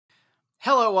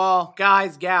Hello, all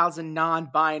guys, gals, and non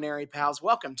binary pals.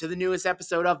 Welcome to the newest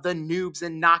episode of the Noobs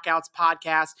and Knockouts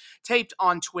podcast, taped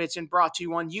on Twitch and brought to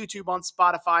you on YouTube, on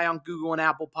Spotify, on Google, and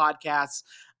Apple Podcasts.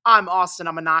 I'm Austin.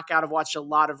 I'm a knockout. I've watched a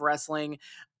lot of wrestling.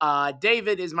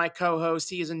 David is my co-host.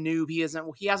 He is a noob. He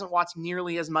hasn't watched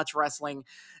nearly as much wrestling,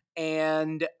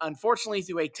 and unfortunately,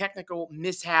 through a technical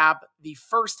mishap, the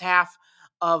first half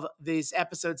of this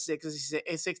episode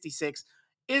 66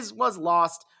 was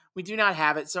lost. We do not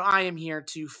have it, so I am here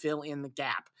to fill in the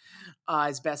gap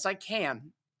as best I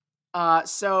can.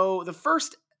 This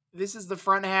is the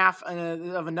front half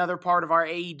of another part of our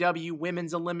AEW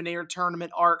Women's Eliminator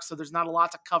Tournament arc, so there's not a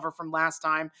lot to cover from last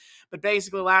time. But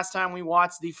basically, last time we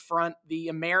watched the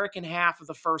American half of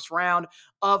the first round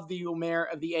of the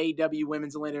AEW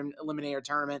Women's Eliminator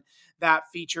Tournament that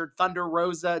featured Thunder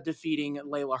Rosa defeating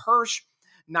Layla Hirsch,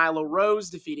 Nyla Rose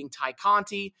defeating Ty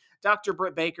Conti, Dr.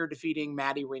 Britt Baker defeating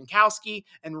Maddie Rinkowski,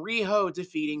 and Riho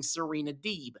defeating Serena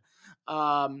Deeb.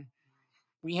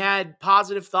 We had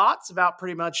positive thoughts about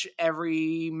pretty much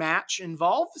every match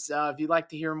involved. So if you'd like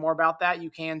to hear more about that, you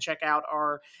can check out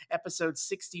our episode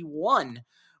 61,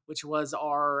 which was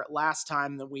our last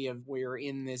time that we're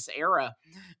in this era.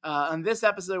 On this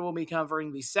episode, we'll be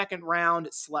covering the second round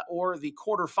or the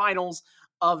quarterfinals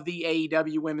of the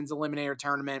AEW Women's Eliminator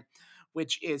Tournament,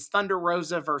 which is Thunder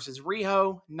Rosa versus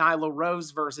Riho, Nyla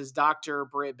Rose versus Dr.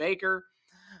 Britt Baker,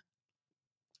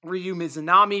 Ryu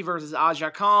Mizunami versus Aja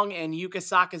Kong, and Yuka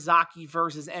Sakazaki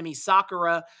versus Emi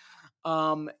Sakura.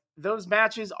 Those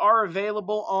matches are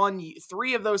available on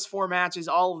three of those four matches,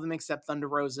 all of them except Thunder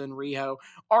Rosa and Riho,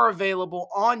 are available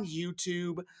on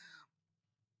YouTube.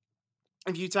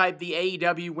 If you type the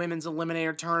AEW Women's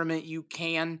Eliminator Tournament, you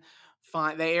can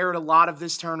find, they aired a lot of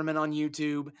this tournament on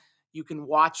YouTube. You can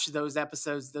watch those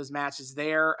episodes, those matches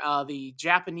there. The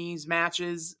Japanese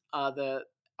matches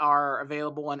are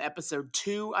available on episode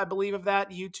 2, I believe, of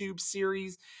that YouTube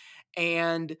series.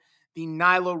 And the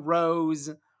Nyla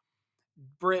Rose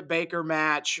Britt Baker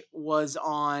match was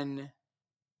on.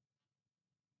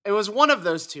 It was one of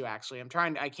those two, actually.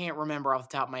 I can't remember off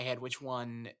the top of my head which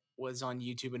one was on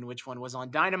YouTube and which one was on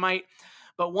Dynamite.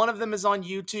 But one of them is on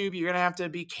YouTube. You're going to have to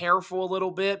be careful a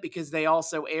little bit because they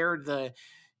also aired the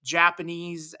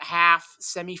Japanese half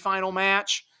semifinal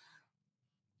match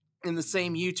in the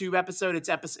same YouTube episode.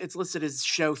 It's listed as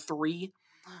show 3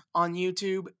 on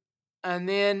YouTube. And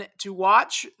then to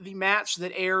watch the match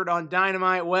that aired on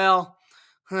Dynamite, well,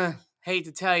 hate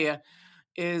to tell you,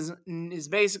 is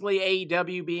basically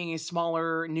AEW being a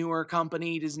smaller, newer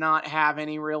company, does not have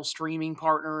any real streaming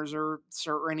partners or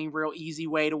any real easy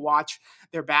way to watch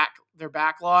their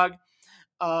backlog.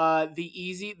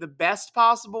 The best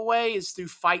possible way is through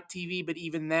Fight TV, but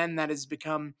even then, that has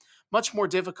become much more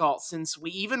difficult since we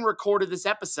even recorded this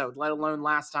episode, let alone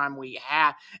last time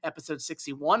episode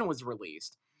 61 was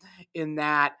released. In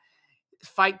that,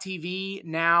 Fight TV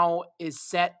now is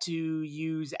set to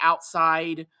use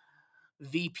outside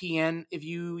VPN. If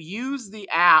you use the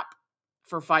app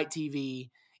for Fight TV,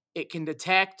 it can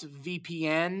detect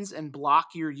VPNs and block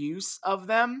your use of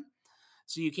them.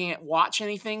 So you can't watch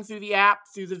anything through the app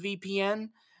through the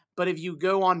VPN. But if you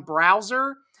go on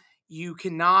browser, you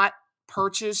cannot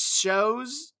purchase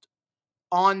shows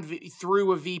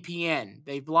through a VPN.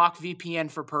 They block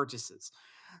VPN for purchases.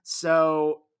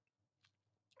 So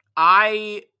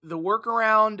the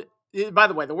workaround, by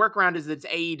the way, the workaround is that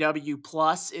AEW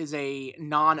Plus is a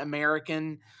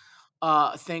non-American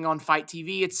thing on Fight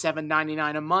TV. It's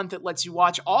 $7.99 a month. It lets you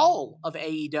watch all of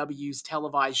AEW's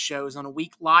televised shows on a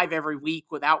week, live every week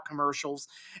without commercials,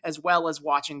 as well as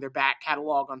watching their back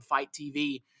catalog on Fight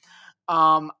TV.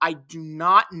 I do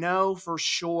not know for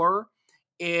sure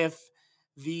if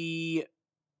I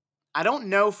don't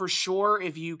know for sure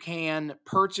if you can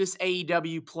purchase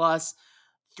AEW Plus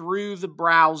through the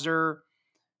browser,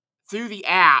 through the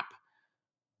app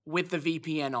with the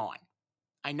VPN on.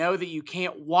 I know that you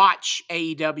can't watch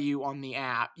AEW on the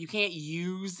app. You can't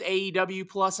use AEW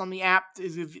Plus on the app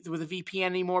with a VPN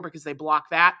anymore because they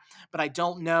block that. But I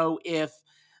don't know if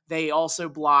they also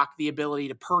block the ability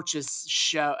to purchase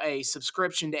a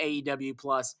subscription to AEW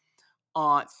Plus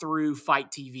through Fight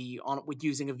TV with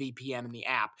using a VPN in the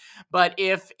app. But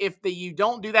if you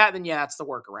don't do that, then yeah, that's the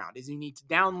workaround. Is you need to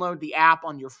download the app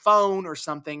on your phone or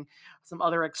some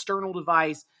other external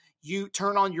device. You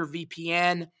turn on your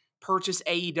VPN, purchase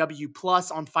AEW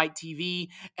Plus on Fight TV,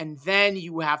 and then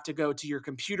you have to go to your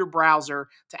computer browser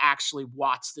to actually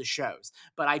watch the shows.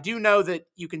 But I do know that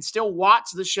you can still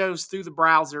watch the shows through the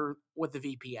browser with the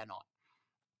VPN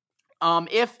on.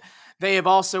 If they have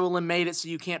also made it so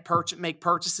you can't make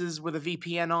purchases with a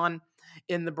VPN on,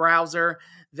 in the browser,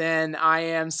 then I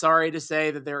am sorry to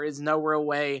say that there is no real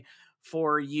way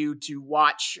for you to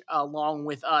watch along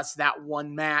with us that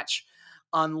one match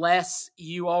unless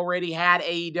you already had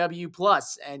AEW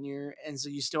Plus and so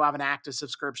you still have an active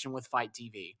subscription with Fight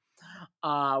TV.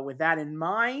 With that in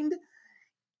mind,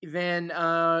 then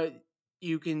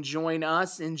you can join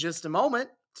us in just a moment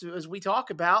as we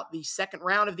talk about the second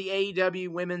round of the AEW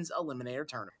Women's Eliminator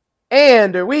Tournament.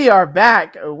 And we are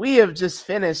back. We have just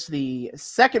finished the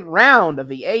second round of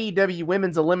the AEW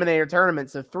Women's Eliminator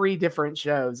Tournament, so 3 different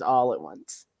shows all at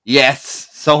once. Yes,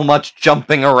 so much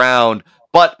jumping around,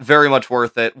 but very much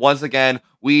worth it. Once again,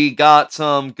 we got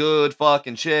some good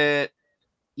fucking shit.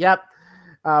 Yep.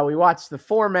 We watched the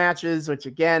 4 matches, which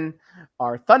again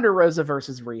are Thunder Rosa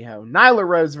versus Riho, Nyla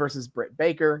Rose versus Britt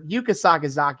Baker, Yuka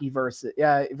Sakazaki versus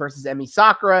Emi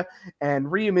Sakura, and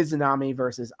Ryu Mizunami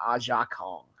versus Aja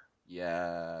Kong.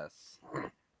 Yes.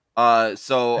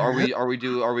 So are we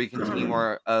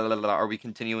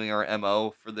continuing our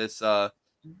MO for this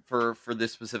for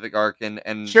this specific arc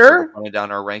and Sure. sort of running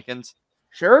down our rankings?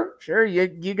 Sure.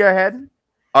 You go ahead.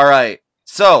 All right.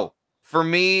 So for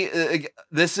me,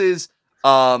 this is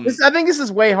I think this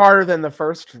is way harder than the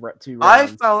first 2 rounds.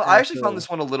 I actually found this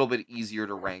one a little bit easier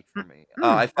to rank for me.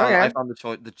 I found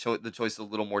the choice a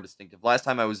little more distinctive. Last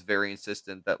time I was very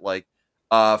insistent that like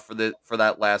for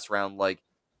that last round, like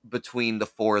between the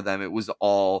 4 of them, it was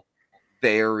all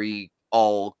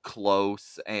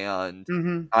close,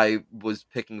 and I was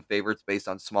picking favorites based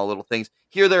on small little things.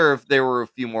 Here there were a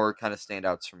few more kind of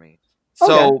standouts for me.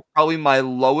 So probably my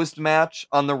lowest match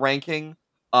on the ranking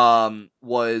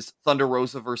was Thunder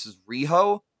Rosa versus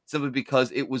Riho, simply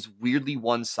because it was weirdly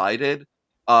one-sided.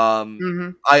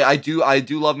 I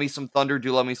do love me some Thunder,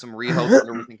 do love me some Riho.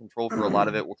 Thunder was in control for a lot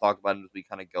of it. We'll talk about it as we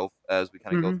kind of go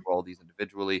through all these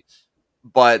individually.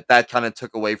 But that kind of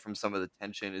took away from some of the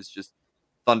tension. Is just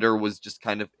Thunder was just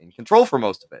kind of in control for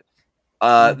most of it.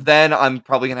 Then I'm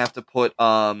probably gonna have to put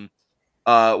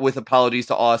with apologies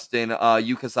to Austin,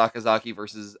 Yuka Sakazaki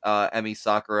versus Emi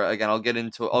Sakura. Again, I'll get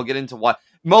into why.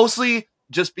 Mostly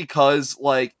just because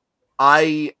like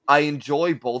I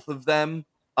enjoy both of them.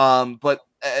 But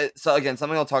so again,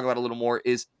 something I'll talk about a little more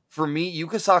is for me,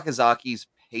 Yuka Sakazaki's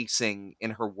pacing in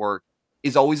her work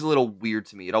is always a little weird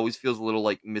to me. It always feels a little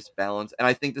like misbalanced, and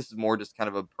I think this is more just kind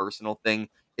of a personal thing.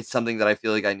 It's something that I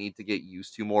feel like I need to get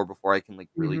used to more before I can like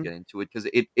really get into it, because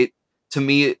it to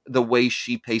me, the way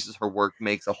she paces her work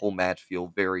makes a whole match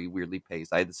feel very weirdly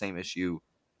paced. I had the same issue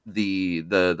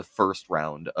the first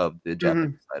round of the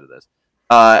Japanese side of this.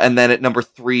 And then at number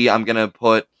 3, I'm gonna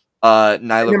put Nyla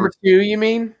number 2, you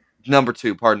mean? Number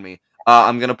 2, pardon me.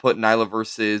 I'm gonna put Nyla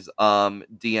versus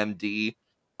DMD.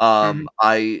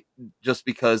 I just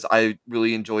because I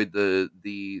really enjoyed the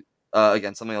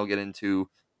again, something I'll get into,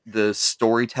 the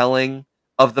storytelling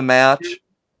of the match.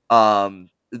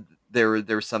 There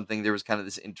was kind of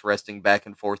this interesting back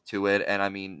and forth to it, and I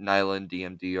mean Nyla and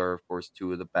DMD are of course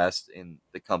 2 of the best in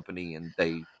the company, and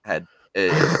they had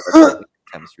incredible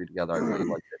chemistry together. I really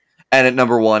liked it. And at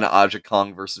number 1, Aja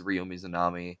Kong versus Ryo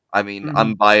Mizunami. I mean,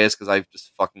 I'm biased because I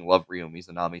just fucking love Ryo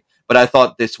Mizunami, but I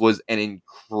thought this was an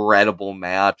incredible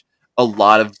match. A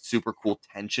lot of super cool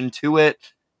tension to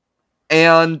it,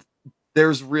 and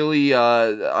there's really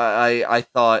I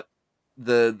thought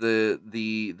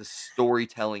the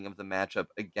storytelling of the matchup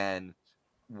again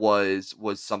was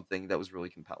something that was really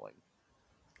compelling.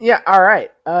 Yeah, all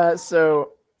right.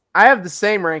 So I have the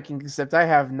same ranking, except I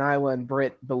have Nyla and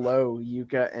Britt below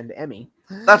Yuka and Emi.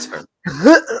 That's fair.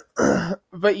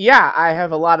 But yeah, I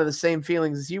have a lot of the same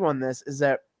feelings as you on this. Is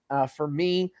that for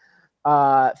me,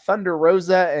 Thunder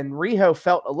Rosa and Riho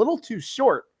felt a little too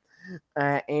short,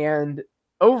 and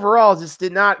overall just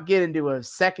did not get into a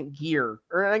second gear,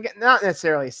 or not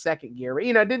necessarily a second gear,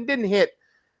 but didn't hit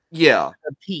the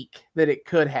peak that it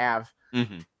could have.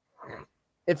 Mm-hmm.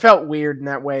 It felt weird in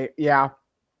that way. Yeah.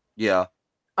 Yeah.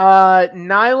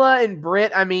 Nyla and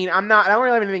Britt, I mean, I don't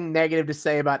really have anything negative to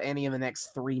say about any of the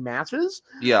next 3 matches.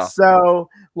 Yeah.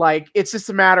 So, like, it's just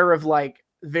a matter of, like,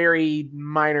 very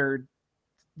minor,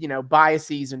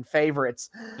 biases and favorites.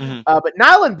 But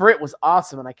Nyla and Britt was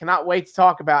awesome, and I cannot wait to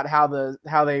talk about how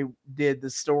they did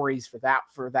the stories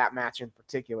for that match in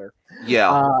particular.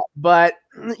 Yeah. But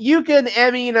Yuka and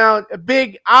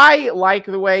Emi, I like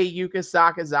the way Yuka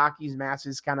Sakazaki's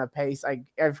matches kind of pace.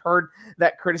 I've heard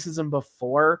that criticism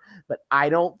before, but I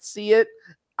don't see it.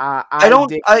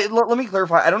 Let me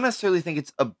clarify. I don't necessarily think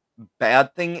it's a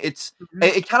bad thing. It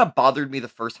kind of bothered me the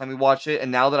first time we watched it,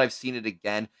 and now that I've seen it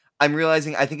again, I'm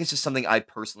realizing I think it's just something I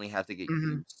personally have to get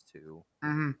used to.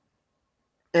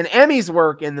 And Emi's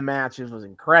work in the matches was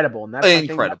incredible, and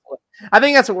Incredible. I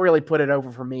think that's what really put it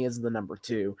over for me as the number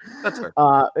 2. That's fair.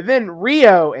 Then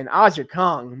Rio and Aja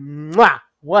Kong, mwah,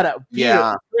 what a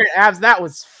beautiful abs! That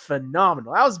was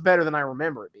phenomenal. That was better than I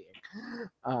remember it being.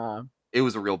 It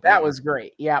was a real banger. That was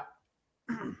great. Yep.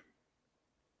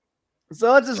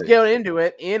 So let's just get into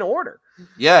it in order.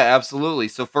 Yeah, absolutely.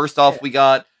 So first off, we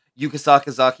got Yuka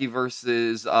Sakazaki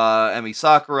versus Emi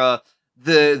Sakura.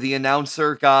 The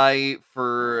announcer guy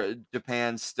for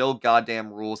Japan still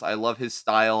goddamn rules. I love his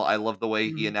style. I love the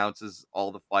way he announces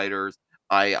all the fighters.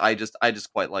 I just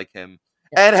quite like him.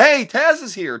 Yeah. And hey, Taz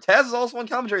is here. Taz is also on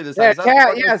commentary this time. All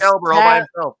by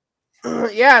himself.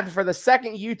 Yeah, for the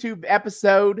second YouTube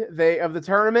episode of the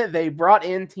tournament, they brought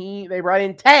in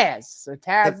Taz. So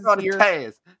Taz is here.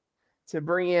 Taz. To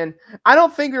bring in, I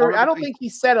don't think he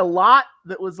said a lot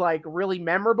that was like really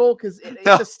memorable because it's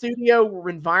a studio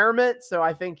environment. So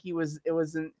I think it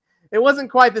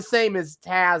wasn't quite the same as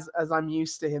Taz as I'm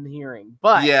used to him hearing.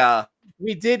 But yeah,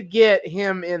 we did get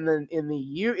him in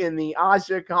the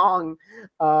Aja Kong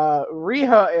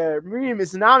Riho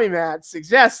Mizunami match,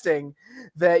 suggesting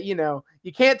that you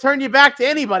can't turn your back to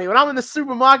anybody. When I'm in the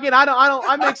supermarket,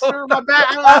 I make sure my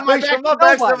back. I don't have my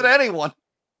back to anyone.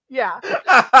 Yeah,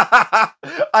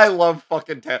 I love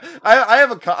fucking Taz.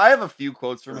 I have a few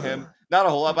quotes from him, not a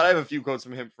whole lot, but I have a few quotes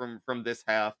from him from this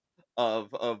half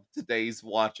of today's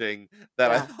watching that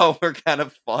I thought were kind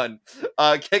of fun.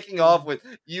 Kicking off with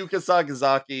Yuka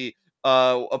Sakazaki.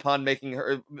 Upon making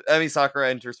her, Emi Sakura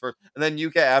enters first, and then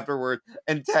Yuka afterward,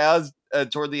 and Taz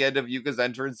toward the end of Yuka's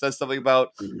entrance says something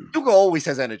about Yuka always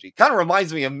has energy. Kind of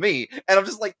reminds me of me, and I'm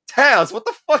just like, Taz, what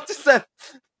the fuck does that?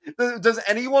 Does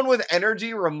anyone with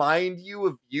energy remind you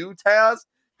of you, Taz?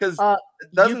 Because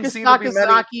doesn't Yuka seem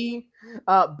Sakazaki to be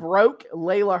broke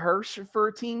Layla Hirsch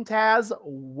for Team Taz,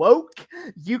 woke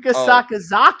Yuka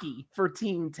Sakazaki for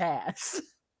Team Taz.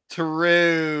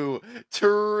 True.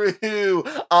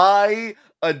 I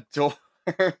adore.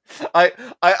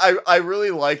 I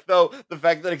really like though the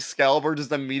fact that Excalibur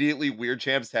just immediately weird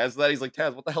champs Taz that. He's like,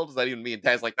 Taz, what the hell does that even mean? And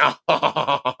Taz like,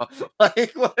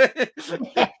 like what?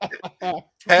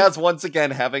 Taz once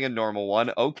again having a normal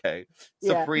one. Okay,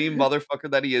 supreme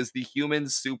motherfucker that he is, the human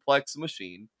suplex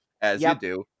machine, as you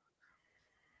do.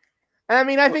 I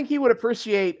mean, I think he would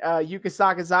appreciate Yuka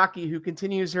Sakazaki, who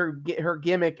continues her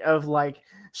gimmick of like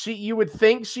you would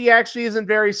think she actually isn't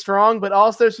very strong, but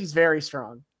also she's very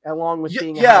strong, along with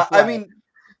being. I mean,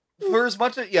 for as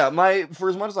much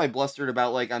as I blustered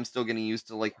about like I'm still getting used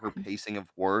to like her pacing of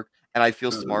work, and I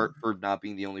feel smart for not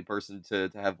being the only person to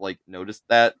have like noticed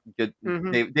that. Good,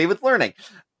 David's learning.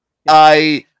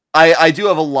 I do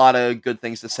have a lot of good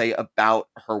things to say about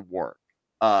her work.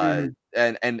 And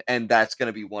that's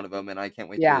gonna be one of them, and I can't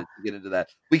wait to get into that.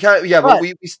 But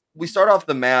we start off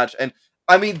the match, and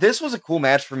I mean this was a cool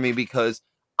match for me because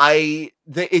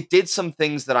it did some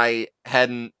things that I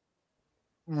hadn't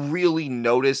really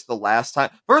noticed the last time.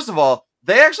 First of all,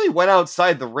 they actually went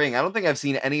outside the ring. I don't think I've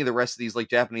seen any of the rest of these like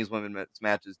Japanese women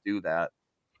matches do that.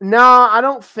 No, I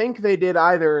don't think they did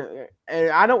either.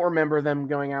 I don't remember them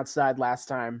going outside last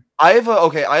time. I have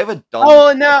a dumb.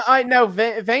 Oh no, I know.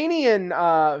 Vaney had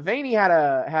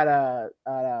a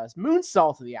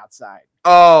moonsault to the outside.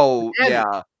 Oh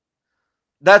yeah,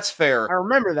 that's fair. I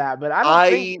remember that, but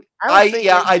I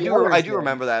do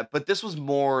remember that. But this was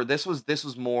more. This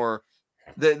was more.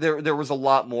 There was a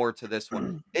lot more to this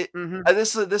one.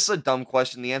 This is a dumb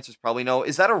question. The answer is probably no.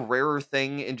 Is that a rarer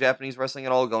thing in Japanese wrestling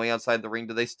at all? Going outside the ring,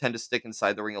 do they tend to stick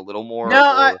inside the ring a little more?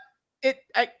 No, it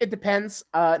depends.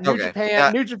 New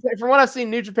Japan, from what I've seen,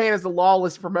 New Japan is a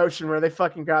lawless promotion where they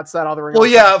fucking go outside all the ring. Well,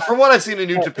 yeah, from what I've seen in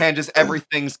New Japan, just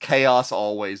everything's chaos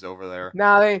always over there.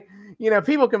 Now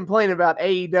people complain about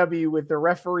AEW with the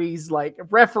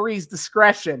referees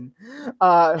discretion.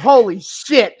 Holy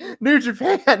shit, New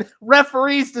Japan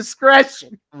referees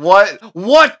discretion.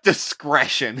 What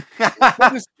discretion?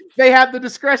 They have the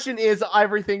discretion is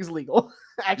everything's legal.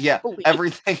 Actually. Yeah,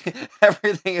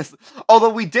 everything is. Although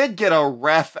we did get a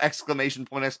ref exclamation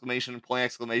point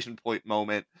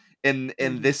moment in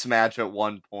this match at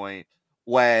one point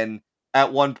when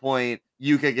at one point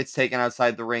Yuka gets taken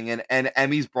outside the ring and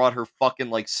Emi's brought her fucking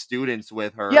like students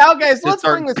with her. Yeah, okay, so let's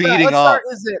bring this back.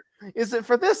 Is it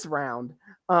for this round?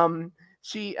 Emi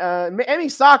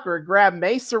Sakura grabbed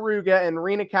Mei Suruga and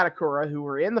Rina Katakura, who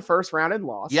were in the first round and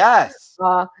lost. Yes.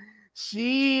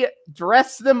 She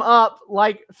dressed them up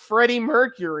like Freddie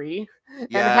Mercury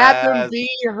and had them be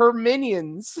her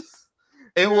minions.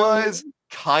 It was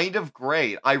kind of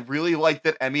great. I really liked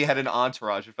that Emi had an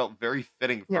entourage. It felt very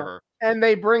fitting for her. And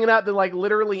they bring it up that like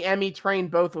literally Emmy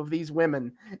trained both of these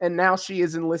women, and now she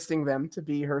is enlisting them to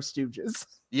be her stooges.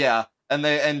 Yeah, and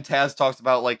Taz talks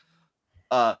about like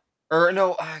or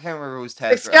no, I can't remember who was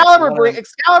Taz.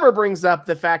 Excalibur brings up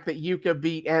the fact that Yuka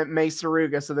beat Mei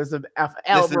Saruga, so there's a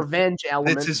revenge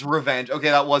element. This is revenge. Okay,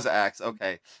 that was Axe.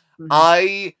 Okay,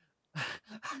 Mm-hmm.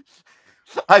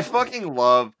 I fucking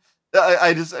love.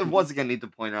 I just once again need to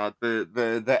point out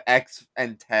the X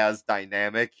and Taz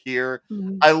dynamic here.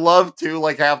 Mm-hmm. I love too,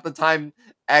 like half the time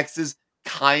X is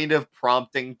kind of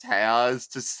prompting Taz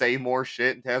to say more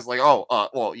shit, and Taz like, oh,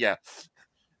 well, yeah.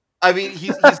 I mean,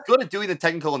 he's good at doing the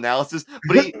technical analysis,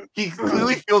 but he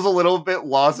clearly feels a little bit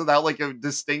lost without like a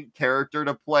distinct character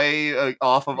to play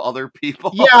off of other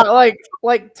people. Yeah,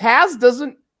 like Taz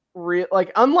doesn't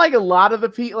like, unlike a lot of the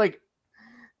people, like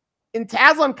in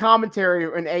Taz on commentary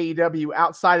in AEW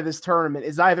outside of this tournament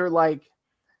is either like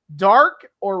Dark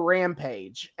or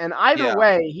Rampage, and either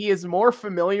way, he is more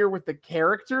familiar with the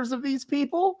characters of these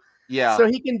people. Yeah. So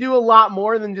he can do a lot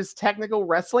more than just technical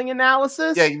wrestling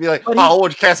analysis. Yeah, you'd be like, oh,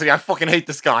 Orange Cassidy, I fucking hate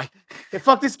this guy. Yeah,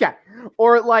 fuck this guy.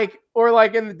 Or like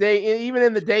in the day, even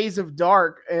in the days of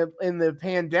Dark, in the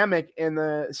pandemic, in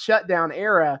the shutdown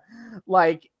era,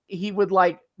 like he would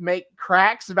like make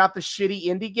cracks about the shitty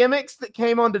indie gimmicks that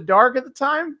came onto Dark at the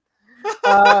time.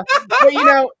 But you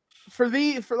know, for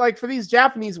these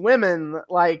Japanese women,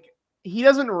 like he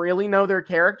doesn't really know their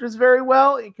characters very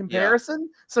well in comparison,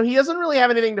 so he doesn't really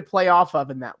have anything to play off of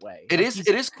in that way. It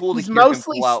is cool. He's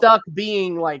mostly stuck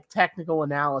being like technical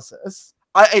analysis.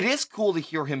 It is cool to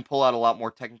hear him pull out a lot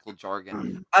more technical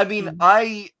jargon. I mean,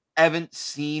 I haven't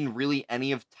seen really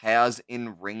any of Taz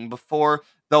in ring before,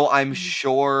 though I'm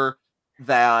sure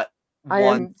that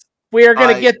we are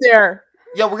gonna get there.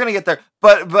 Yeah, we're gonna get there.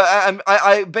 But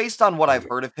I based on what I've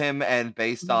heard of him and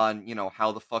based on, you know,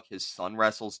 how the fuck his son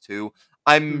wrestles too,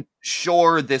 I'm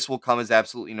sure this will come as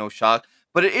absolutely no shock.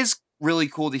 But it is really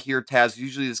cool to hear Taz,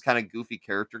 usually this kind of goofy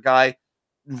character guy,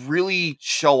 really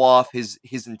show off his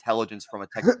intelligence from a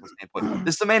technical standpoint.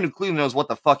 This is a man who clearly knows what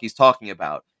the fuck he's talking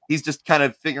about. He's just kind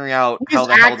of figuring out how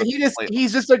the hell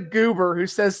he's just a goober who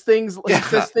says things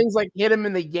like hit him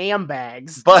in the yam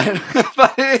bags. But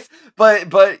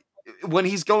when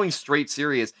he's going straight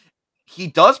serious, he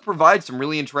does provide some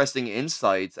really interesting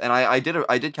insights, and I did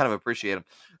kind of appreciate him.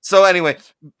 So anyway,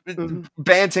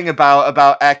 banting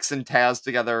about X and Taz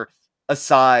together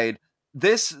aside,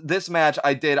 this match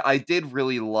I did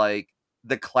really like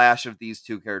the clash of these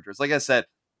two characters. Like I said,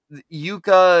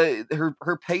 Yuka,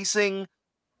 her pacing,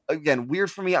 again, weird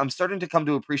for me. I'm starting to come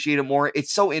to appreciate it more.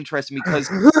 It's so interesting because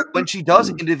when she does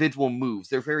individual moves,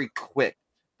 they're very quick,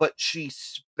 but she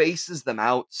spaces them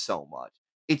out so much.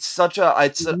 It's such a I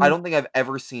don't think I've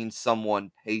ever seen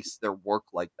someone pace their work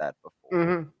like that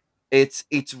before.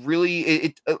 It's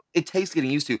really it takes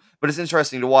getting used to, but it's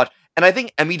interesting to watch. And I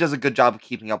think Emmy does a good job of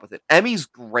keeping up with it. Emmy's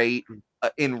great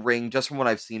in ring, just from what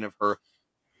I've seen of her.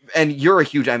 And you're a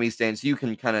huge Emmy stan, so you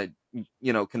can kind of,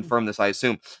 you know, confirm this, I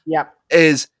assume. Yeah.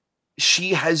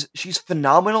 She's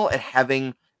phenomenal at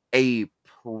having a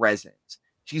presence.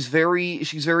 She's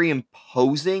very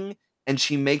imposing, and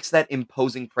she makes that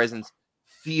imposing presence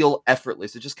feel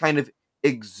effortless. It just kind of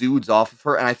exudes off of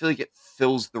her, and I feel like it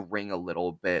fills the ring a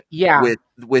little bit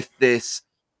with this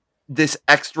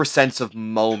extra sense of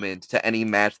moment to any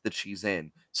match that she's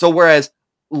in. So whereas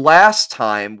last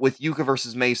time with Yuka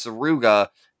versus Mei Saruga,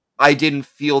 I didn't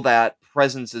feel that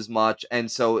presence as much,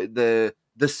 and so the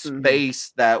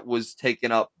space that was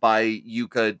taken up by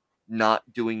Yuka not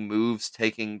doing moves,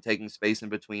 taking space in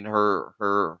between her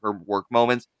work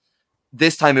moments.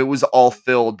 This time it was all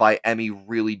filled by Emmy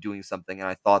really doing something, and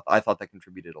I thought that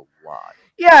contributed a lot.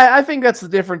 Yeah, I think that's the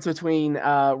difference between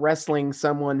wrestling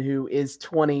someone who is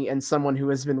 20 and someone who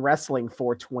has been wrestling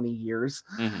for 20 years.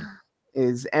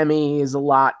 Is Emmy is a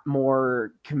lot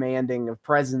more commanding of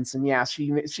presence, and yeah,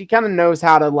 she kind of knows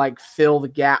how to like fill the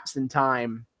gaps in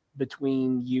time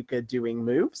between Yuka doing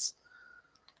moves.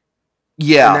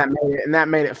 Yeah, and that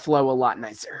made it flow a lot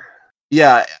nicer.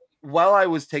 Yeah, while I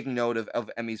was taking note of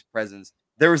Emmy's presence,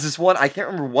 there was this one, I can't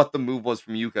remember what the move was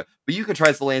from Yuka, but Yuka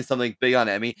tries to land something big on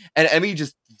Emmy, and Emmy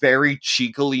just very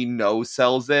cheekily no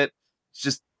sells it.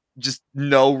 Just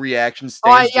no reaction.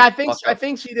 I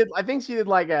think she did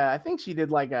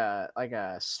like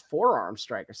a forearm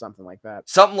strike or something like that.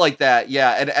 Something like that,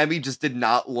 yeah. And Emmy just did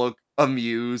not look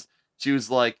amused. She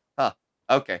was like, "Huh,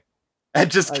 okay,"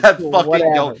 and just kept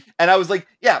fucking going. And I was like,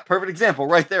 "Yeah, perfect example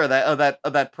right there of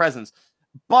that presence."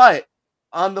 But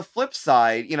on the flip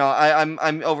side, you know,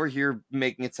 I'm over here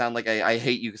making it sound like I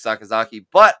hate Yuka Sakazaki,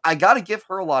 but I gotta give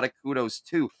her a lot of kudos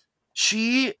too.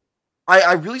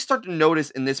 I really start to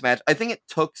notice in this match, I think it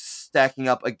took stacking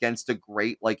up against a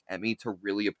great like Emmy to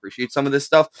really appreciate some of this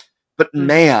stuff. But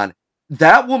man,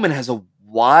 that woman has a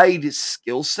wide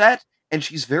skill set, and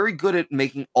she's very good at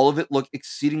making all of it look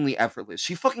exceedingly effortless.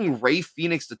 She fucking Ray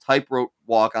Phoenix the tightrope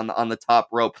walk on the top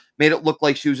rope, made it look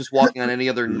like she was just walking on any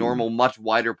other normal, much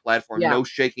wider platform. Yeah. No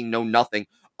shaking, no nothing.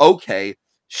 Okay,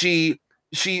 she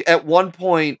at one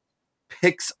point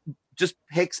picks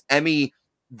picks Emmy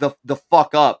the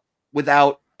fuck up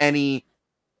without any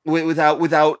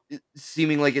without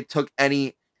seeming like it took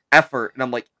any effort, and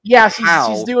I'm like, Yeah, she's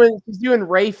how? doing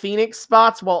Ray Phoenix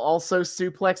spots while also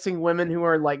suplexing women who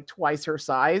are like twice her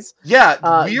size.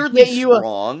 Yeah, weirdly Get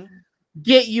strong.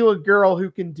 you a girl who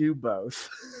can do both.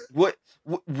 What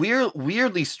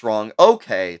weirdly strong.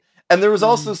 Okay, and there was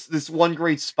also this one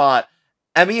great spot.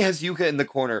 Emmy has Yuka in the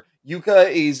corner.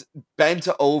 Yuka is bent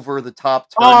over the top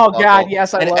Oh turnbuckle, god,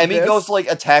 yes, I and love Emmy this. goes to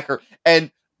like attack her.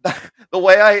 And the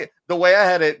way I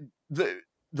had it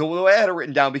the way I had it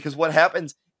written down, because what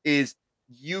happens is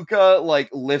Yuka like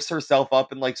lifts herself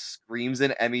up and like screams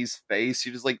in Emmy's face.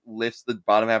 She just like lifts the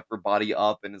bottom half of her body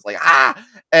up and is like ah.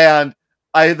 And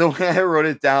the way I wrote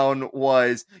it down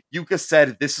was Yuka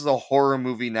said, "This is a horror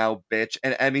movie now, bitch,"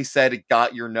 and Emmy said,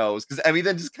 "Got your nose," because Emmy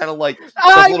then just kind of like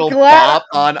does a little bop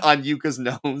on Yuka's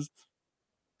nose.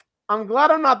 I'm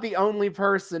glad I'm not the only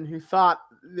person who thought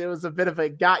there was a bit of a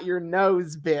got your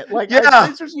nose bit. Like, Yeah. I'm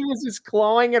pretty sure she was just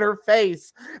clawing at her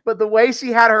face, but the way she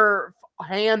had her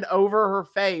hand over her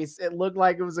face, it looked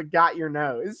like it was a got your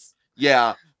nose.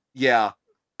 Yeah, yeah.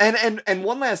 And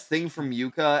one last thing from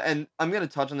Yuka, and I'm gonna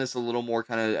touch on this a little more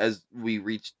kind of as we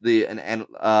reach the end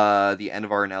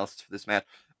of our analysis for this match,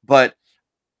 but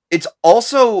it's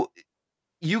also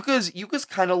Yuka's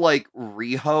kind of like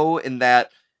Riho in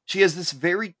that she has this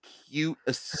very cute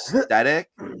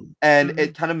aesthetic, and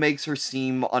it kind of makes her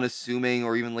seem unassuming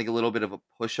or even like a little bit of a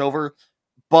pushover.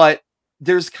 But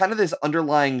there's kind of this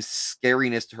underlying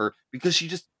scariness to her because she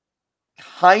just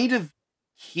kind of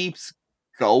keeps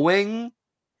going.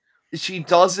 She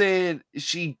doesn't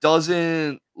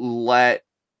let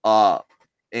up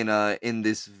in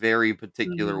this very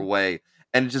particular way,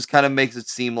 and it just kind of makes it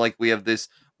seem like we have this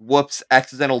whoops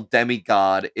accidental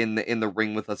demigod in the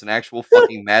ring with us, an actual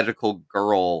fucking magical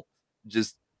girl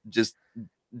just just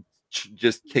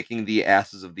just kicking the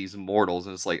asses of these mortals,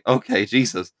 and it's like, okay,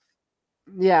 Jesus.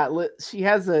 Yeah,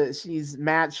 she's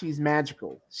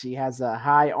magical. She has a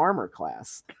high armor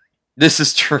class. This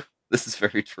is true. This is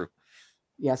very true.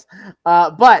 Yes.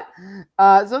 But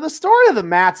so the story of the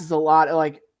match is a lot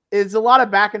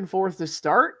of back and forth to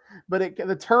start, but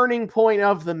the turning point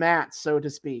of the match, so to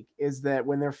speak, is that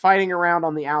when they're fighting around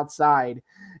on the outside,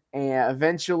 and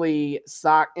eventually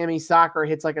Emi Sakura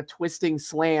hits like a twisting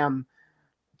slam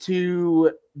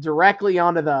to directly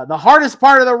onto the hardest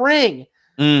part of the ring,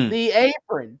 the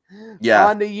apron,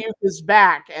 onto Yuka's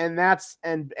back, and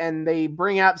and they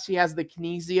bring up she has the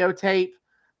kinesio tape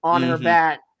on her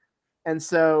back. And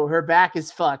so her back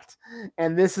is fucked.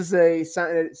 And this is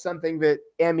something that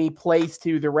Emmy plays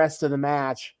to the rest of the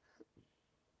match.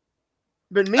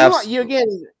 But meanwhile,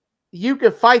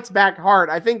 Yuka fights back hard.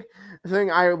 I think the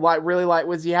thing I really like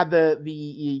was you had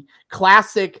the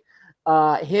classic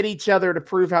hit each other to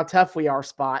prove how tough we are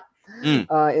spot in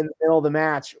the middle of the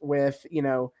match with,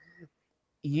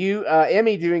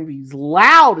 Emmy doing these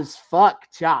loud as fuck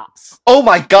chops. Oh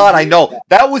my god, I know.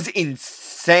 That was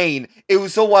insane. It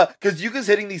was so wild because Yuka's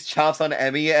hitting these chops on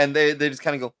Emmy, and they just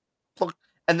kind of go plunk,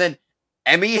 and then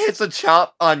Emmy hits a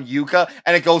chop on Yuka,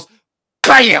 and it goes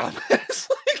bam. It's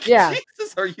like,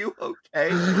 Jesus, are you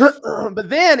okay? But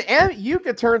then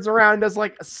Yuka turns around and does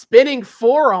like spinning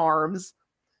forearms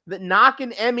that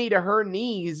knocking Emmy to her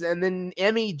knees, and then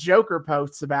Emmy Joker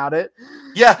posts about it.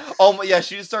 Yeah. Oh my. Yeah.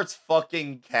 She just starts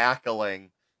fucking cackling.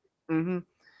 And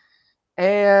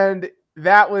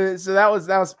that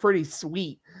was pretty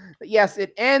sweet. But yes,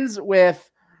 it ends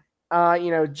with,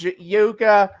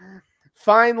 Yuka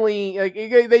finally, like,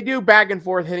 they do back and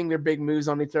forth hitting their big moves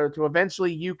on each other to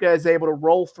eventually Yuka is able to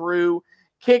roll through,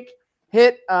 hit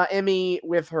Emmy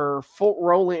with her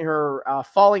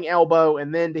falling elbow,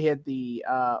 and then to hit the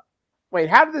wait,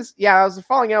 how did this? Yeah, it was a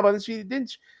falling elbow. And she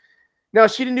didn't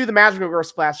do the magical girl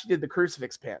splash. She did the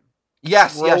crucifix pin.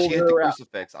 Yes, she hit the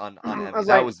crucifix on Emmy.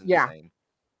 That was insane.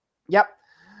 Yep.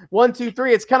 1, 2,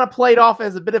 3. It's kind of played off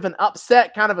as a bit of an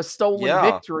upset, kind of a stolen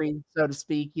victory, so to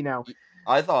speak.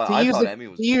 I thought Emmy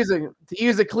was to use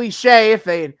a cliche. If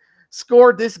they had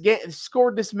scored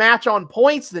this match on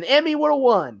points, then Emmy would have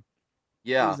won.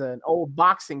 Yeah, it was an old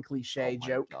boxing cliche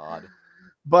joke. God.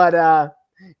 But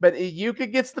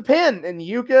Yuka gets the pin, and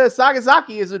Yuka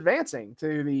Sakazaki is advancing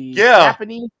to the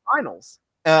Japanese finals.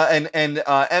 And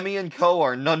Emmy and Co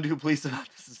are none too pleased about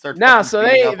this and start Now, fucking so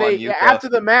beating up on they Yuka. after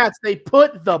the match, they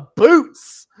put the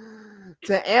boots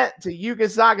to Yuka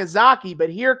Sakazaki, but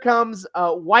here comes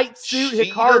white suit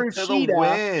Hikaru to the Shida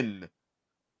win.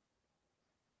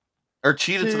 Or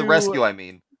Cheetah to the to rescue, I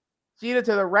mean. Shida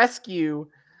to the rescue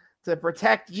to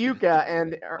protect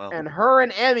Yuka, Well. and her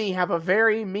and Emmy have a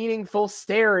very meaningful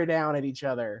stare down at each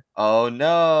other. Oh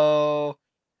no.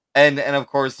 And of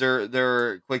course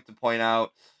they're quick to point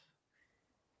out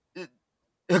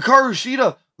Hikaru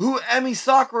Shida, who Emi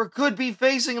Sakura could be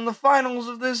facing in the finals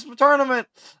of this tournament.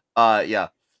 Yeah,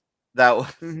 that was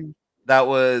Mhm.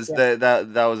 Yeah.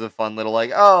 that was a fun little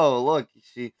like, oh look,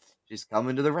 she's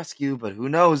coming to the rescue, but who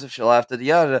knows if she'll have to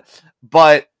yada.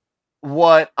 But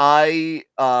what I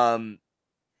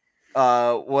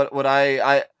what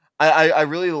I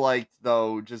really liked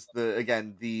though, just the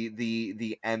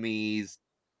Emmys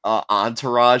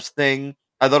entourage thing.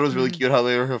 I thought it was really Mhm. cute how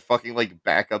they were her fucking like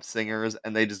backup singers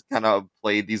and they just kind of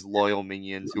played these loyal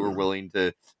minions who were willing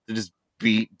to just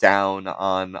beat down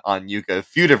on Yuka a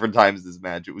few different times this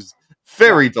match. It was Yeah.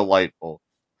 very delightful.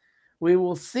 We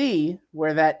will see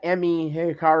where that Emmy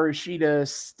Hikaru Shida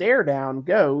stare down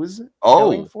goes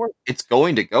going Oh, forward. it's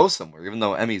going to go somewhere, even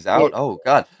though Emmy's out. It, Oh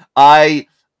God, I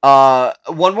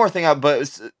one more thing, but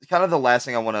it's kind of the last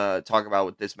thing I want to talk about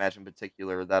with this match in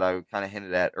particular that I kind of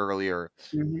hinted at earlier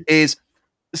mhm, is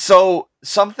so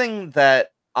something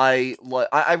that I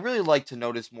really like to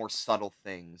notice more subtle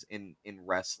things in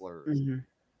wrestlers mhm,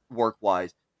 work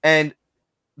wise, and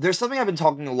there's something I've been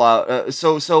talking a lot.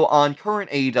 So on current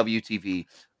AEW TV,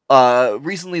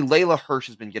 recently Layla Hirsch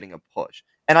has been getting a push,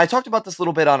 and I talked about this a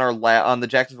little bit on on the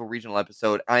Jacksonville regional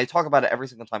episode. And I talk about it every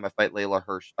single time I fight Layla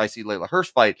Hirsch. I see Layla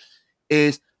Hirsch fight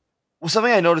is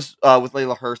something I noticed with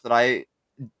Layla Hirsch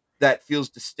that feels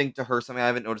distinct to her. Something I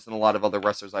haven't noticed in a lot of other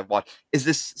wrestlers I've watched is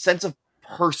this sense of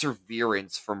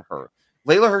perseverance from her.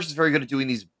 Layla Hirsch is very good at doing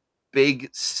these big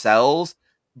sells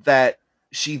that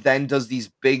she then does these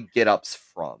big get ups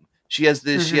from. She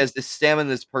mhm, has this stamina,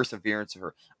 this perseverance to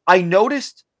her. I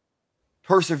noticed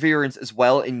perseverance as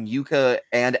well in Yuka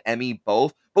and Emmy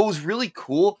both. But what was really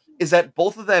cool is that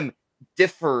both of them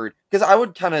differed because I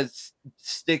would kind of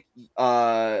stick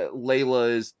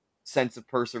Layla's sense of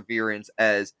perseverance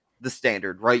as the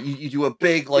standard, right? You do a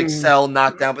big like mhm. cell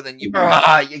knockdown, but then you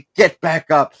get back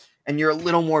up and you're a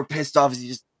little more pissed off as you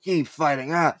just keep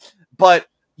fighting. But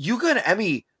Yuka and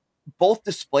Emmy both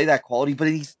display that quality, but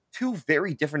in these two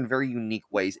very different, very unique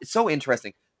ways. It's so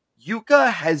interesting.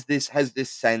 Yuka has this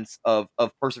sense of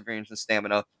perseverance and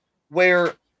stamina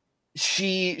where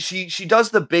she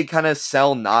does the big kind of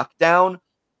cell knockdown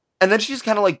and then she just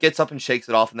kind of like gets up and shakes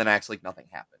it off and then acts like nothing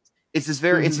happens.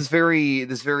 Mhm.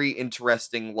 This very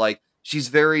interesting like she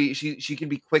can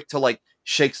be quick to like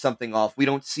shake something off. We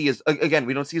don't see again,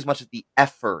 we don't see as much of the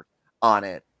effort on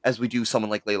it as we do someone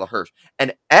like Layla Hirsch.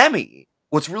 And Emmy,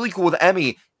 what's really cool with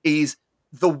Emmy is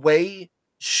the way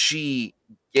she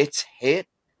gets hit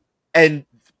and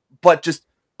but just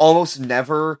almost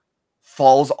never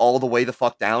falls all the way the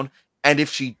fuck down. And if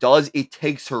she does, it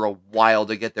takes her a while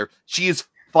to get there. She is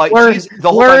the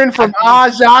whole time Learn from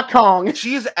acting. Aja Kong.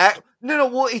 She is act. No, no.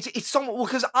 Well, it's some well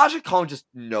because Aja Kong just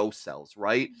no sells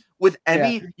right. With Yeah.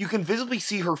 Emmy, you can visibly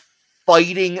see her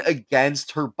fighting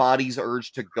against her body's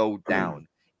urge to go down.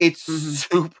 It's Mhm.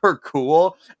 super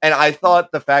cool, and I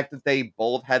thought the fact that they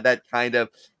both had that kind of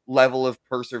level of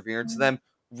perseverance to them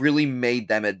really made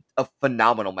them a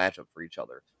phenomenal matchup for each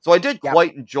other. So I did Yeah.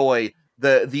 quite enjoy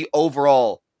the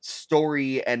overall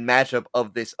story and matchup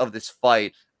of this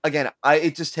fight. Again,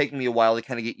 it's just taken me a while to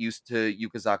kind of get used to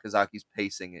Yuka Sakazaki's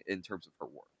pacing in terms of her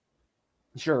work.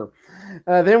 Sure.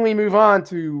 Then we move on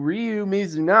to Ryu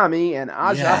Mizunami and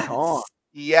Aja Kong.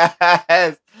 Yes.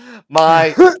 Yes.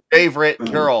 My favorite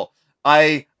girl.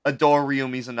 I adore Ryu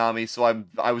Mizunami, so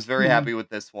I was very happy with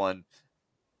this one.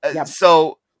 Yep.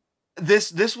 So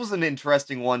this was an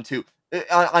interesting one too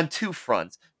on two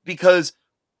fronts because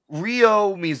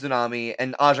Rio Mizunami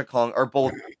and Aja Kong are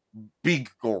both big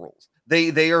girls.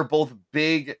 They are both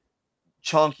big,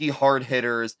 chunky, hard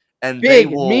hitters, and they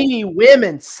Big, will meaty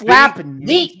women big, slapping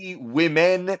meat. meaty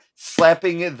women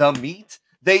slapping the meat.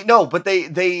 They no, but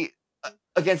they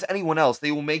against anyone else,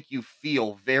 they will make you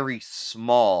feel very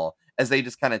small as they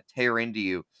just kind of tear into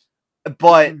you.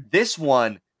 But Mhm. this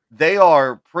one, they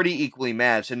are pretty equally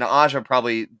matched, and Aja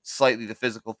probably slightly the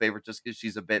physical favorite just because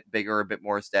she's a bit bigger, a bit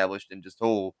more established, and just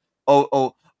oh,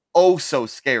 oh, so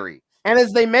scary. And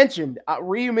as they mentioned,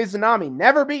 Ryu Mizunami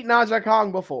never beaten Aja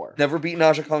Kong before. Never beaten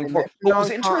Aja Kong They before. mentioned But on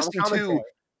what's interesting commentary. too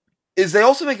is they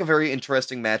also make a very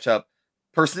interesting matchup,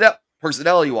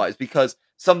 personnelity wise, because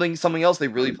something else they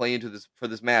really play into this for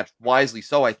this match, wisely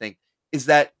so, I think, is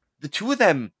that the two of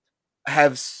them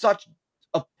have such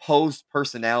opposed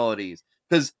personalities.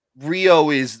 Because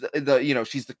Rio is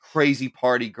she's the crazy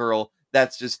party girl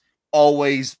that's just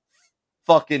always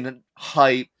fucking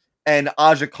hype, and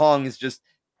Aja Kong is just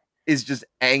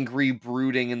angry,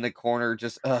 brooding in the corner.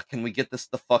 Just, can we get this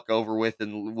the fuck over with?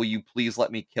 And will you please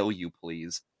let me kill you,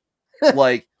 please?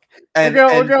 Like,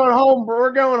 we're going home, bro.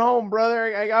 We're going home,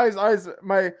 brother. I always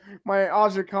my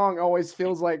Aja Kong always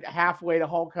feels like halfway to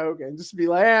Hulk Hogan. Just be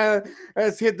like,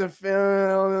 let's hit the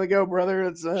film and go, brother.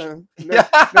 It's I'm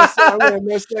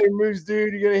gonna say moves,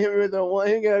 dude. You're gonna hit me with the one.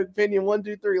 You got opinion 1,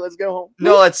 2, 3. Let's go home.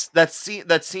 No, that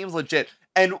seems legit.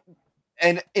 And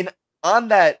in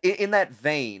that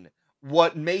vein,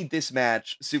 what made this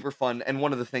match super fun, and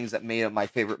one of the things that made it my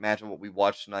favorite match of what we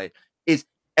watched tonight, is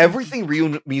everything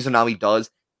Ryu Mizunami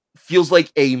does feels like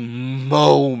a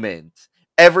moment.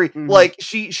 Like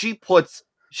she puts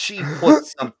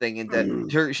something into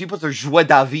her. She puts her joie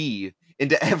de vivre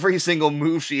into every single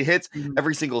move she hits,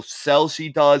 every single sell she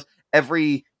does,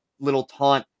 every little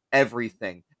taunt,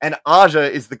 everything. And Aja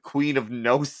is the queen of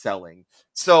no selling.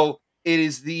 So it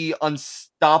is the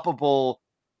unstoppable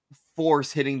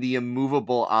force hitting the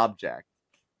immovable object.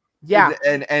 Yeah,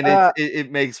 and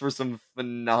it makes for some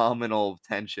phenomenal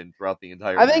tension throughout the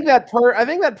entire. I think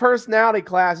that personality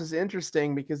class is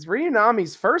interesting because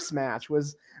Ryunami's first match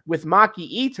was with Maki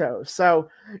Ito, so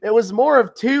it was more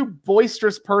of two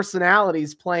boisterous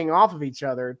personalities playing off of each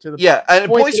other. And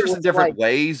boisterous in different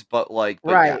ways, but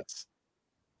right, yes.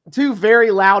 Two very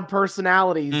loud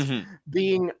personalities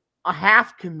being a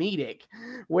half comedic,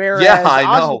 whereas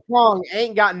Aja Kong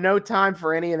ain't got no time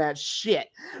for any of that shit.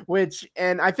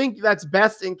 And I think that's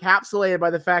best encapsulated by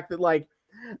the fact that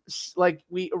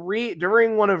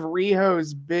during one of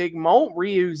Ryu's big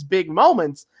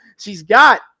moments, she's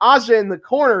got Aja in the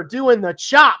corner doing the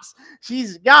chops.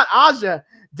 She's got Aja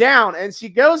down, and she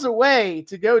goes away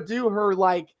to go do her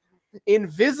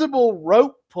invisible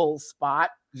rope pull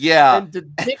spot. Yeah. And to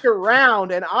dick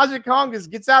around, and Aja Kong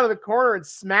just gets out of the corner and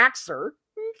smacks her.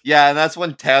 Yeah, and that's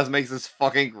when Taz makes this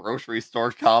fucking grocery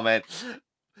store comment.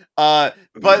 But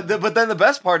then the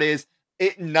best part is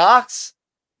it knocks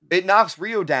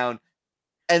Ryu down,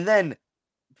 and then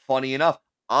funny enough,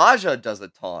 Aja does a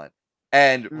taunt,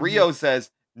 and Ryo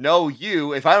says, "No,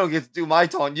 you. If I don't get to do my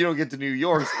taunt, you don't get to do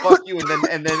yours. Fuck you."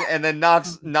 And then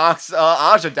knocks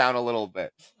Aja down a little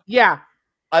bit. Yeah,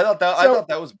 I thought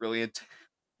that was brilliant.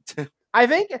 I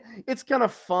think it's kind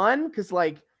of fun because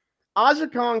Aja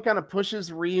Kong kind of pushes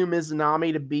Ryu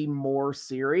Mizunami to be more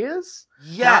serious.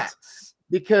 Yes.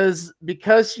 Because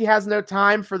she has no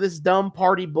time for this dumb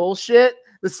party bullshit.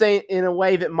 The same in a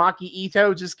way that Maki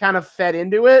Ito just kind of fed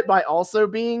into it by also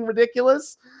being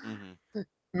ridiculous.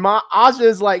 Aja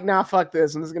is like, nah, fuck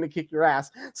this. I'm just going to kick your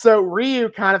ass. So Ryu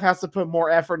kind of has to put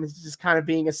more effort into just kind of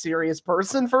being a serious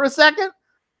person for a second.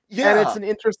 Yeah. And it's an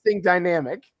interesting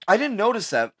dynamic. I didn't notice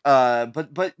that.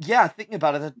 But yeah, thinking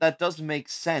about it, that does make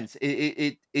sense.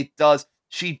 It does.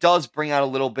 She does bring out a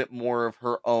little bit more of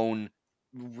her own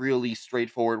really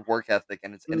straightforward work ethic,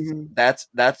 and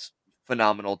that's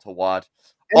phenomenal to watch.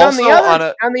 And also,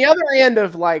 on the other end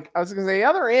of the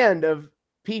other end of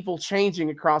people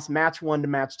changing across match 1 to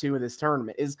match 2 of this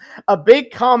tournament is a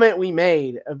big comment we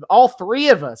made, of all three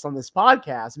of us on this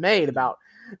podcast made, about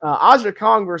Aja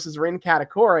Kong versus Rin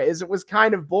Katakura, is it was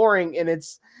kind of boring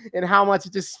in how much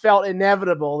it just felt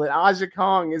inevitable that Aja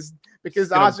Kong is,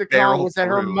 because Aja Kong was at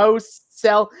her most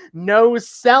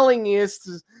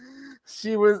sellingest.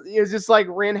 It was just like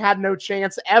Rin had no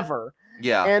chance ever.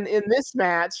 Yeah. And in this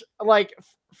match,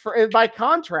 by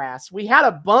contrast, we had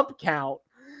a bump count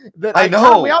that we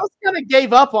always kind of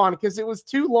gave up on because it was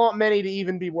too many to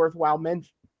even be worthwhile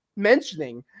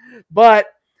mentioning. But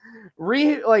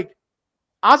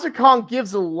Aja Kong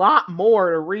gives a lot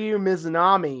more to Ryu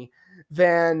Mizunami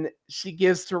than she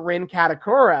gives to Rin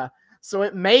Katakura. So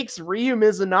it makes Ryu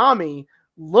Mizunami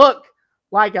look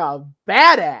like a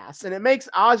badass, and it makes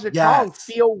Aja Kong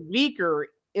feel weaker,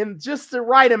 in just the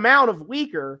right amount of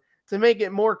weaker to make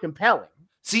it more compelling.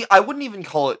 See, I wouldn't even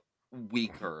call it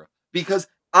weaker, because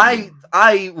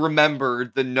I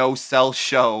remember the no sell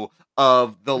show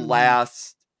of the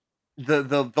last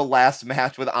the last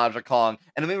match with Aja Kong,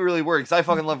 and it made me really worried because I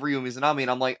fucking love Ryu Mizunami,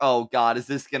 and I'm like, oh god, is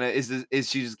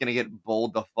she just gonna get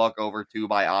bowled the fuck over too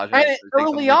by Aja? And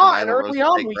early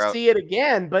on, we see it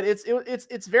again, but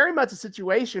it's very much a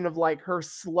situation of her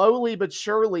slowly but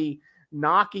surely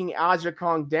knocking Aja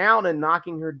Kong down and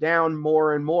knocking her down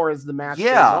more and more as the match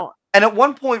goes on. And at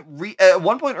one point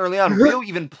early on, Ryo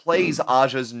even plays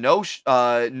Aja's no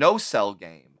sell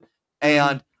game,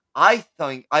 and I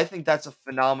think that's a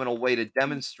phenomenal way to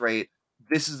demonstrate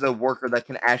this is a worker that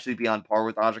can actually be on par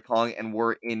with Aja Kong, and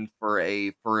we're in for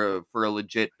a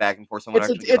legit back and forth. Someone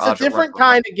actually give It's a Aja a run different for her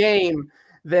money. kind of game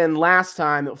than last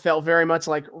time. It felt very much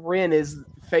like Rin is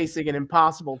facing an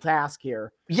impossible task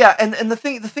here. Yeah, and the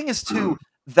thing is too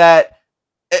that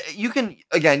you can,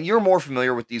 again, you're more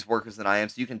familiar with these workers than I am,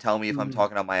 so you can tell me if I'm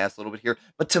talking out my ass a little bit here.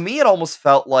 But to me, it almost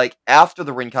felt like after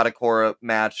the Rin Katakora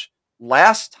match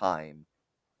last time,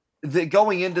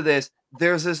 going into this,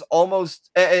 there's this almost,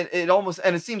 and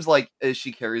it seems like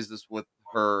she carries this with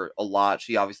her a lot.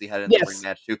 She obviously had it in the ring Yes.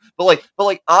 match too, but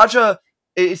like Aja,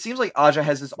 it seems like Aja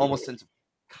has this almost sense of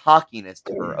cockiness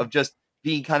to her, of just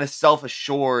being kind of self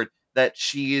assured that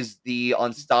she is the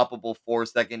unstoppable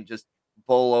force that can just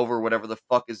bowl over whatever the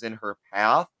fuck is in her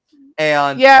path.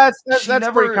 And yeah, that's pretty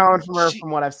never, common from her,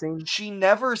 from what I've seen. she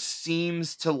never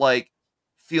seems to like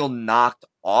feel knocked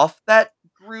off that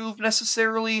groove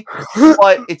necessarily,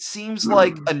 but it seems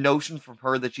like a notion from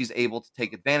her that she's able to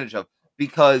take advantage of,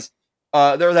 because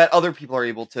there that other people are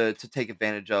able to take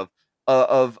advantage of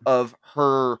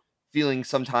her feeling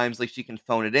sometimes like she can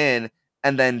phone it in,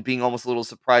 and then being almost a little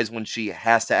surprised when she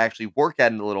has to actually work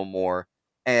at it a little more,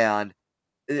 and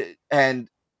and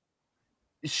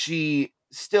she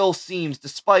still seems,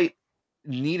 despite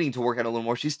needing to work out a little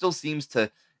more, she still seems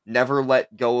to never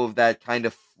let go of that kind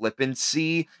of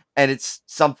flippancy. And it's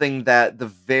something that the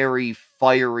very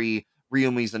fiery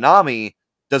Ryo Mizunami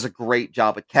does a great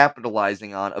job at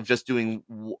capitalizing on, of just doing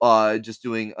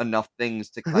enough things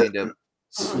to kind of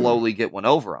slowly get one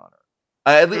over on her.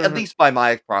 At least by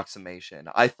my approximation,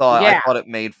 I Yeah. thought it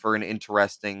made for an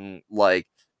interesting, like,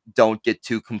 don't get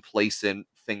too complacent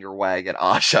finger wag at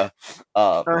Asha.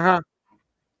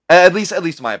 At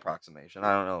least my approximation.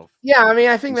 I don't know. Yeah, I mean,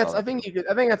 I think that's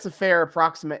a fair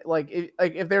approximate. Like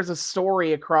if there's a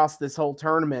story across this whole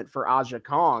tournament for Aja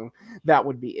Kong, that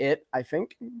would be it. I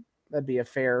think that'd be a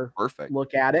fair Perfect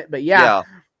look at it. But yeah,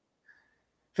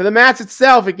 for the match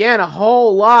itself, again, a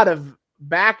whole lot of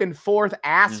back and forth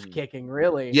ass kicking,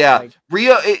 really. Yeah, like,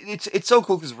 Ryo, it's so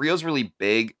cool because Ryo's really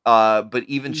big, but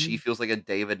even she feels like a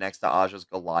David next to Aja's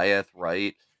Goliath,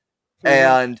 right?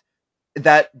 And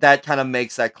that kind of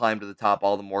makes that climb to the top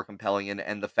all the more compelling,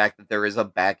 and the fact that there is a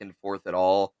back and forth at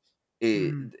all,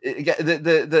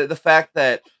 the fact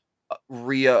that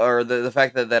Rhea, or the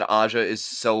fact that Aja is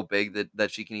so big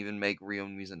that she can even make Ryo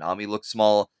Mizunami look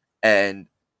small, and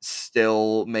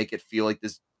still make it feel like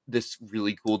this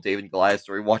really cool David and Goliath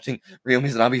story. Watching Ryo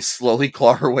Mizunami slowly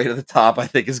claw her way to the top, I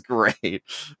think, is great.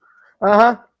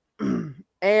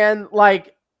 And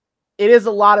like, it is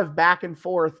a lot of back and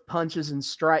forth punches and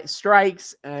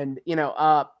strikes, and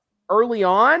early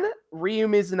on, Ryo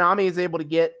Mizunami is able to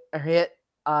get a hit,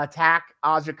 attack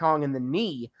Aja Kong in the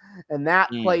knee, and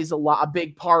that plays a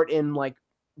big part in, like,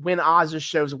 when Aja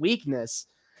shows weakness.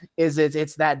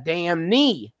 It's that damn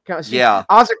knee.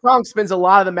 Aja Kong spends a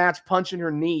lot of the match punching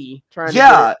her knee, trying to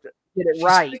get it she's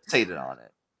right. Fixated on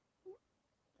it.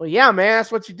 Well, yeah, man,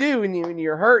 that's what you do when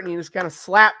you're hurt, and you just kind of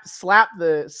slap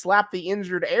the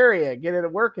injured area, get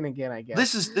it working again, I guess.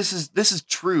 This is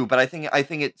true, but I think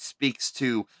it speaks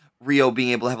to Ryo being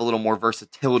able to have a little more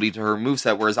versatility to her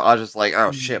moveset, whereas Aja's like,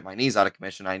 oh shit, my knee's out of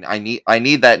commission. I need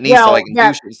that knee so I can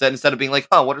do shit, instead of being like,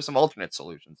 what are some alternate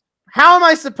solutions? How am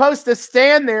I supposed to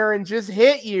stand there and just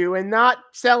hit you and not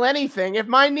sell anything if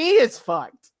my knee is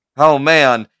fucked? Oh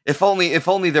man, if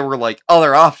only there were like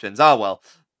other options. Oh well.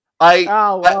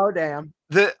 Damn.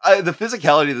 The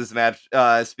physicality of this match,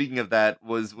 speaking of that,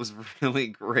 was really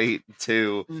great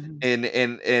too.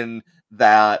 In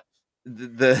that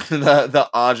the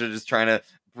Aja just trying to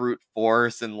brute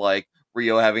force, and like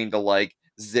Ryo having to like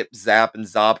zip zap and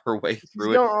zop her way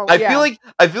through it.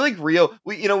 I feel like Ryo,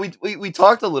 we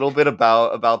talked a little bit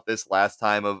about this last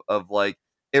time, of like,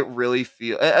 it really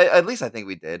feel, at least I think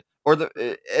we did, and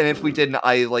if we didn't,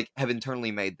 I like have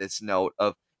internally made this note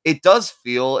of, it does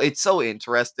feel, it's so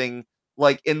interesting,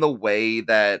 like, in the way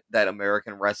that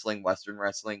American wrestling, Western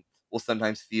wrestling, will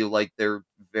sometimes feel like they're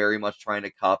very much trying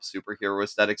to cop superhero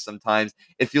aesthetics. Sometimes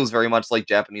it feels very much like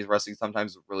Japanese wrestling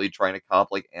sometimes really trying to cop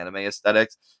like anime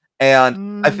aesthetics.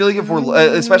 And I feel like if we're,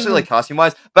 especially like costume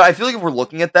wise, but I feel like if we're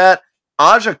looking at that,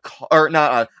 I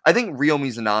think Ryo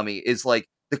Mizunami is like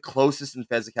the closest in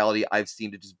physicality I've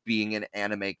seen to just being an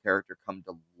anime character come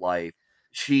to life.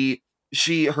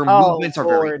 Her movements are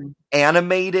very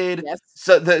animated. Yes.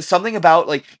 So something about,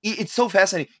 like, it's so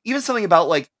fascinating. Even something about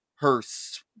like her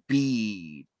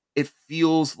speed. It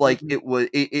feels like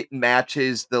it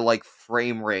matches the like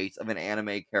frame rate of an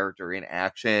anime character in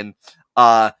action.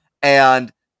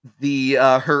 And the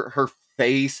her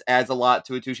face adds a lot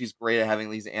to it too. She's great at having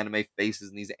these anime faces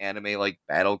and these anime like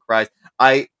battle cries.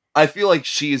 I feel like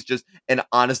she is just an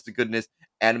honest to goodness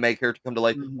anime character come to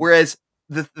life. Whereas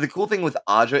the cool thing with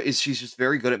Aja is she's just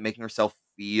very good at making herself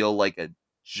feel like a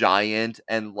giant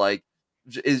and like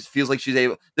feels like she's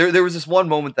able. There was this one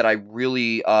moment that I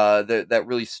really that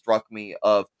really struck me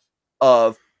of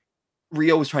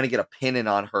Rio was trying to get a pin in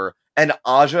on her and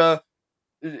Aja.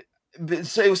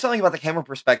 So it was something about the camera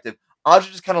perspective. Aja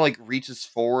just kind of like reaches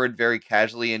forward very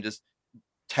casually and just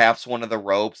taps one of the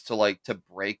ropes to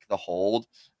break the hold,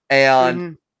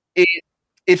 and it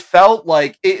it felt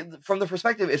like it from the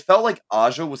perspective. It felt like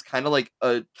Aja was kind of like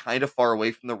kind of far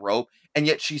away from the rope, and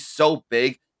yet she's so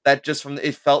big that just from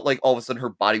it felt like all of a sudden her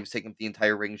body was taking up the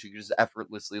entire ring. She could just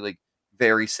effortlessly, like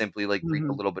very simply, like reach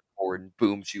a little bit forward, and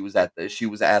boom, she was at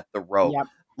the rope. Yep.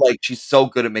 Like she's so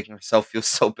good at making herself feel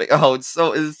so big. Oh, it's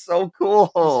so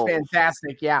cool. It's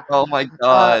fantastic. Yeah. Oh my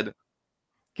god.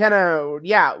 Kind of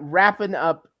wrapping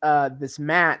up this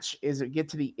match is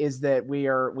that we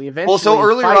eventually well, so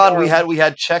earlier on we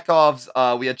had Chekhov's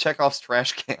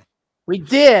trash can. We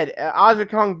did. Aja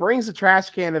Kong brings a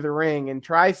trash can to the ring and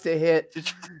tries to hit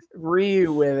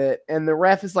Ryu with it, and the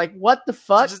ref is like, "What the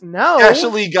fuck? No!"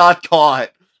 Actually got caught.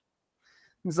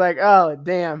 He's like, "Oh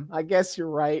damn, I guess you're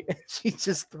right." She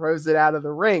just throws it out of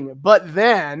the ring. But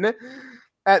then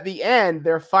at the end,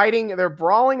 they're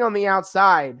brawling on the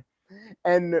outside.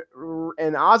 And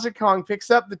Aja Kong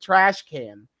picks up the trash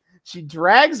can. She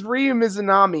drags Ryu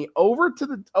Mizunami over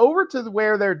to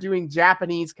where they're doing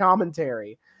Japanese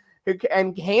commentary,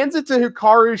 and hands it to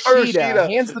Hikaru Shida.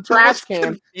 Hands the trash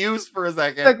can. Confused for a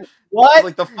second. Like, what?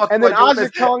 Like the fuck? And then Aja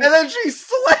Kong. And then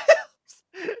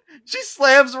she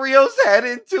slams Ryo's head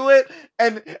into it,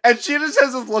 and she just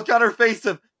has this look on her face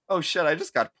of, oh shit, I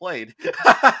just got played.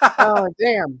 Oh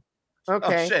damn.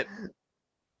 Okay. Oh shit.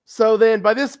 So then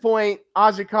by this point,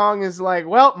 Aja Kong is like,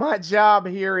 well, my job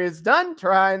here is done,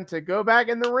 trying to go back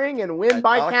in the ring and win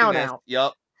by count out.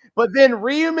 Yep. But then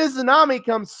Ryu Mizunami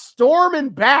comes storming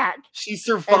back. She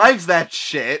survives that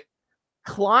shit.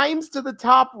 Climbs to the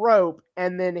top rope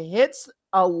and then hits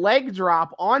a leg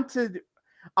drop onto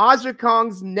Aja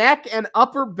Kong's neck and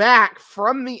upper back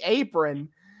from the apron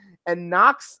and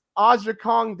knocks Aja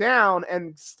Kong down,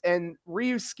 and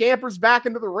Ryu scampers back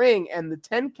into the ring, and the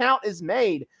 10 count is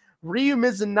made. Ryu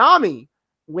Mizunami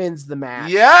wins the match.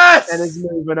 Yes! And is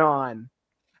moving on.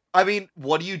 I mean,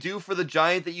 what do you do for the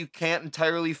giant that you can't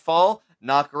entirely fall?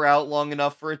 Knock her out long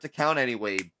enough for it to count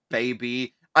anyway,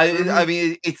 baby. I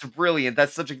mean, it's brilliant.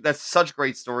 That's such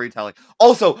great storytelling.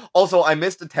 Also, I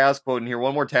missed a Taz quote in here.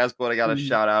 One more Taz quote I got to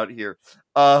shout out here.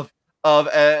 Of Ryo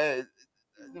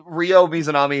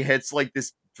Mizunami hits like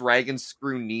this dragon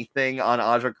screw knee thing on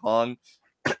Aja Kong.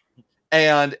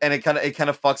 And it kind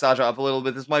of fucks Aja up a little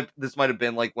bit. This might have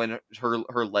been like when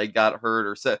her leg got hurt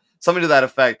or something to that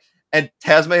effect. And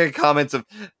Taz made comments of,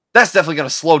 that's definitely gonna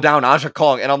slow down Aja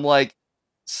Kong. And I'm like,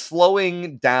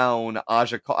 slowing down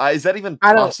Aja Kong, is that even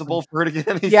possible for her to get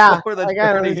any slower than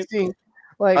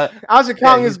Aja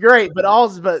Kong is great, but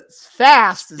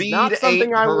fast is not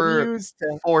something I would use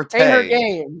to play her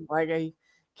game. Like I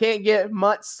can't get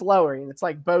much slower. And it's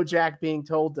like BoJack being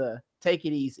told to take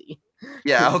it easy.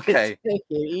 Yeah, okay.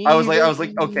 I was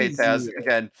like, okay, Taz.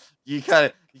 Again, you kind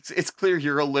of. It's clear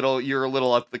you're a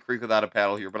little up the creek without a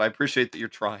paddle here, but I appreciate that you're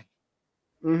trying.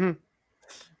 Mm-hmm.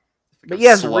 But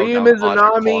yes, Ryu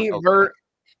Mizunami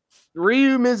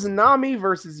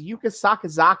versus Yuka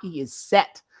Sakazaki is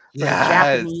set for the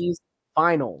Japanese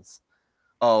finals.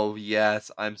 Oh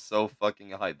yes, I'm so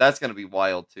fucking hyped. That's gonna be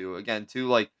wild too. Again,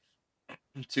 two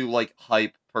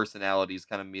hype personalities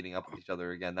kind of meeting up with each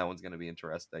other again. That one's gonna be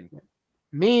interesting.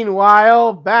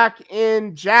 Meanwhile, back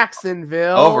in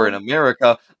Jacksonville, over in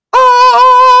America,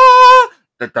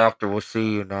 the doctor will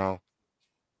see you now.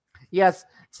 Yes,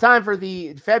 it's time for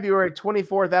the February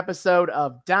 24th episode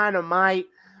of Dynamite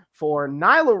for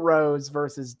Nyla Rose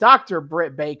versus Dr.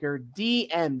 Britt Baker,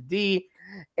 DMD.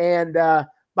 And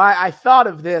I thought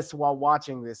of this while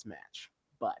watching this match,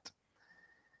 but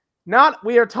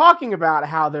we are talking about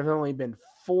how there's only been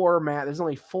four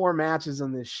matches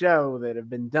on this show that have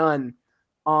been done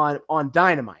on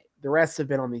Dynamite. The rest have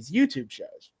been on these YouTube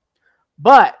shows.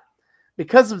 But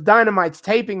because of Dynamite's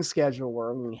taping schedule, where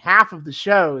only half of the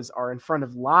shows are in front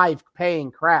of live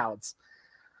paying crowds,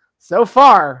 so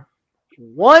far,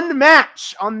 one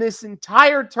match on this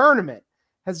entire tournament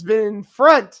has been in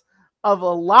front of a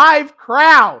live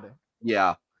crowd.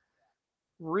 Yeah.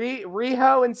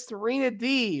 Riho and Serena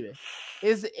Deeb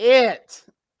is it.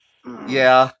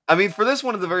 Yeah, I mean, for this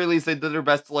one, at the very least, they did their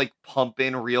best to like pump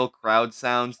in real crowd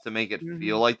sounds to make it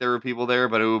feel like there were people there.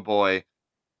 But oh boy,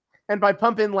 And by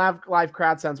pump in live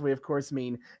crowd sounds, we of course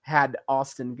mean had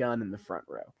Austin Gunn in the front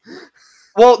row.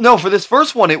 Well, no, for this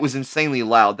first one, it was insanely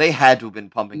loud. They had to have been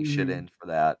pumping shit in for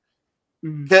that.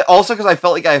 Also, because I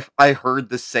felt like I heard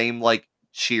the same like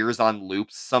cheers on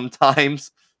loops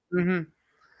sometimes. Which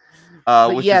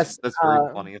is that's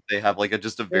very funny if they have like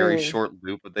just a very short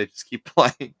loop, but they just keep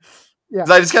playing. Yeah,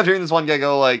 I just kept hearing this one guy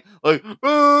go like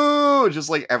ooh, just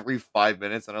like every 5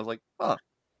 minutes, and I was like, huh.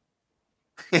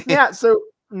 Yeah, so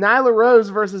Nyla Rose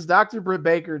versus Dr. Britt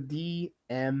Baker,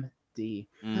 DMD.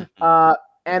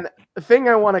 And the thing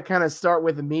I want to kind of start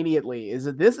with immediately is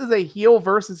that this is a heel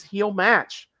versus heel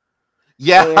match.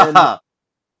 Yeah. And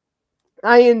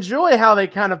I enjoy how they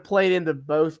kind of played into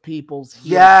both people's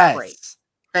heel traits.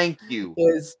 Thank you.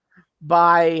 Is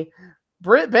by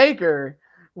Britt Baker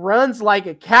runs like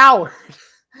a coward.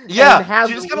 Yeah, and has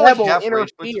she just kind of like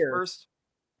interfere. First.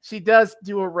 She does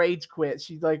do a rage quit.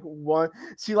 She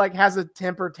has a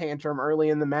temper tantrum early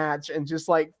in the match and just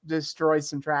like destroys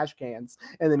some trash cans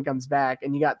and then comes back.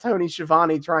 And you got Tony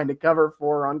Schiavone trying to cover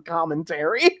for her on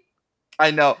commentary.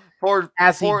 I know.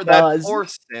 That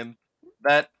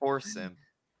poor sim.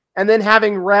 And then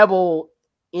having Rebel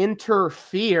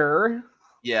interfere.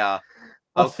 Yeah.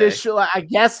 Official, I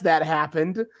guess that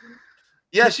happened.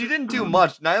 Yeah, she didn't do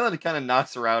much. Nyla kind of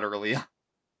knocks her out early.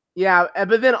 Yeah,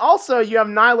 but then also you have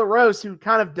Nyla Rose who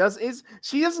kind of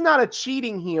she is not a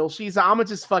cheating heel. She's I'ma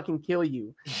just fucking kill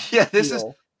you. Yeah, this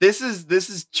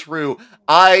is true.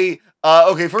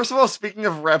 Okay, first of all, speaking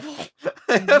of Rebel,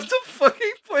 I have to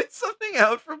fucking point something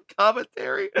out from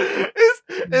commentary.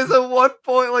 Is at one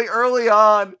point, like early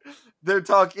on, they're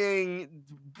talking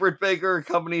Britt Baker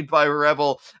accompanied by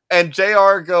Rebel, and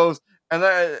JR goes, and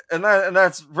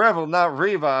that's Rebel, not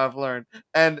Reba, I've learned.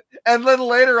 And then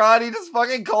later on, he just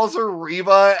fucking calls her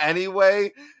Reba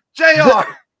anyway. JR.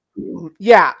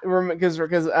 Yeah, because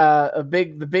the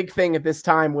big thing at this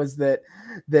time was that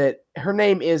her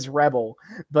name is Rebel,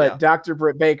 but Dr.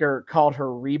 Britt Baker called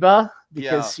her Reba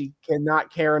because she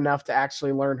cannot care enough to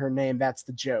actually learn her name. That's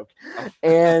the joke.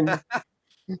 And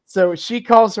so she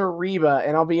calls her Reba,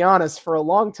 and I'll be honest, for a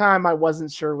long time I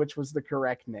wasn't sure which was the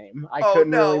correct name. I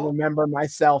couldn't really remember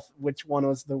myself which one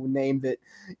was the name that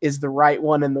is the right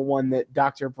one and the one that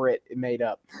Dr. Britt made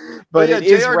up. But it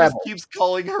is JR Rebel. Just keeps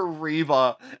calling her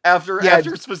Reba after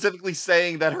specifically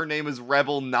saying that her name is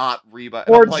Rebel, not Reba.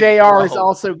 Or JR is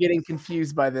also getting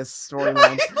confused by this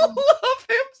storyline. I love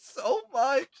him so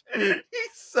much. He's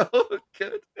so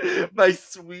good. My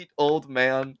sweet old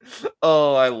man.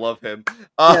 Oh, I love him.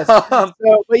 Yes.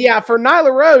 But yeah, for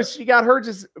Nyla Rose, she got her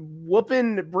just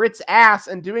whooping Britt's ass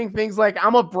and doing things like,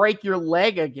 I'm going to break your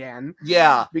leg again.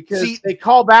 Yeah. Because they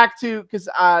call back to, because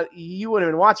you would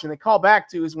have been watching, they call back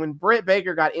to is when Britt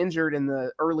Baker got injured in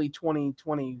the early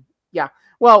 2020. Yeah.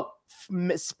 Well,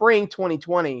 spring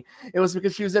 2020. It was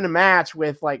because she was in a match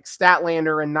with like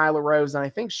Statlander and Nyla Rose, and I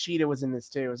think Sheeta was in this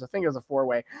too. I think it was a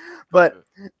 4-way. But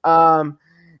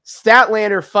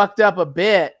Statlander fucked up a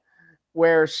bit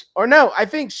I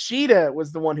think Sheeta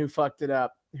was the one who fucked it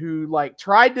up, who like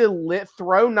tried to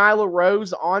throw Nyla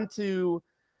Rose onto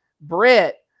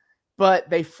Britt, but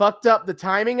they fucked up the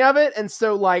timing of it. And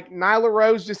so like Nyla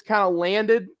Rose just kind of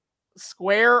landed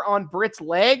square on Britt's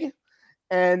leg,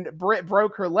 and Britt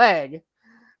broke her leg,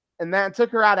 and that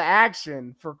took her out of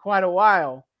action for quite a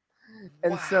while.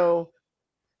 And so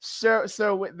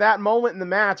with that moment in the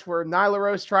match where Nyla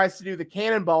Rose tries to do the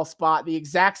cannonball spot the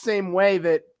exact same way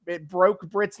that it broke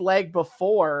Britt's leg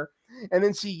before, and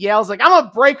then she yells like, I'm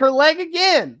gonna break her leg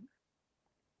again.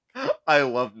 I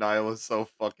love Nyla so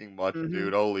fucking much,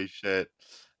 dude. Holy shit.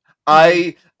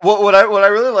 What I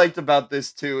really liked about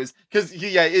this too is because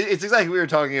it's exactly what we were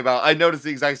talking about. I noticed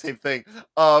the exact same thing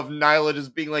of Nyla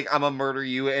just being like, I'm gonna murder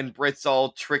you, and Britt's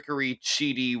all trickery,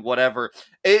 cheaty, whatever.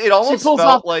 It almost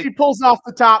felt like she pulls off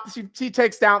the top. She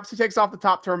takes off the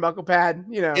top turnbuckle pad.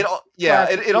 You know,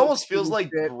 it almost feels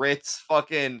like Britt's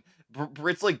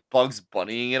like Bugs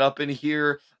Bunnying it up in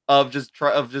here of just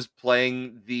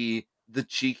playing the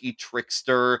cheeky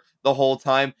trickster the whole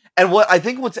time. And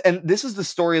and this is the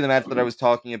story of the match that I was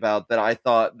talking about that I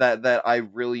thought that I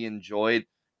really enjoyed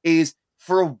is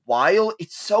for a while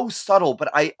it's so subtle,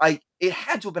 but it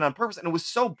had to have been on purpose, and it was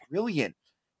so brilliant.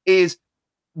 Is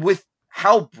with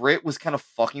how Britt was kind of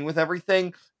fucking with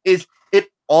everything, is it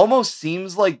almost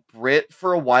seems like Britt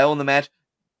for a while in the match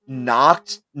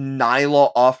knocked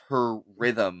Nyla off her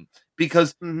rhythm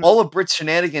because all of Britt's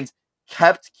shenanigans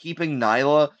kept keeping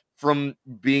Nyla from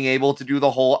being able to do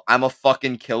the whole "I'ma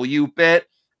fucking kill you" bit,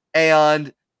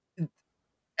 and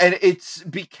it's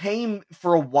became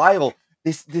for a while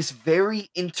this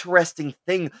very interesting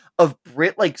thing of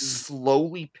Britt like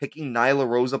slowly picking Nyla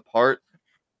Rose apart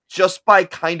just by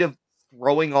kind of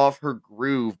throwing off her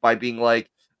groove by being like,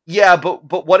 yeah,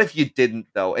 but what if you didn't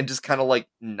though? And just kind of like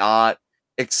not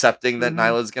accepting that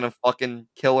Nyla's gonna fucking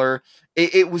kill her.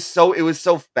 It was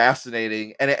so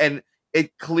fascinating, and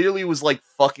it clearly was like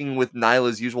fucking with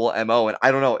Nyla's usual MO, and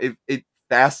I don't know, it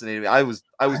fascinated me. I was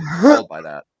enthralled by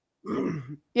that.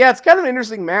 Yeah, it's kind of an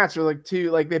interesting match where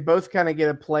like they both kind of get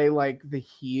to play like the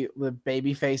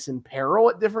babyface in peril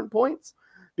at different points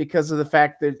because of the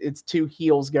fact that it's two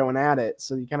heels going at it.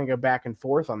 So you kind of go back and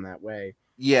forth on that way.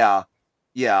 Yeah.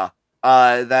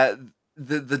 That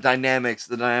the dynamics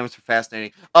are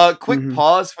fascinating. Quick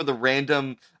pause for the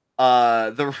random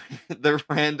the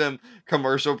random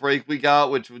commercial break we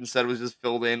got, which instead was just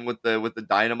filled in with the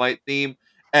Dynamite theme.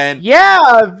 And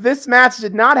yeah, this match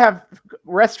did not have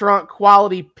restaurant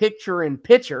quality picture in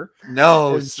picture.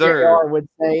 No, as sir. JR would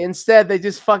say. Instead, they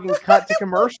just fucking cut to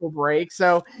commercial break.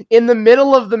 So in the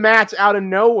middle of the match, out of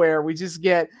nowhere, we just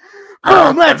get,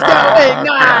 let's go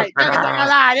ignite.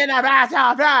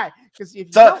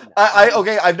 So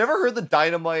I've never heard the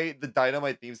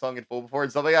Dynamite theme song in full before,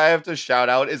 and something I have to shout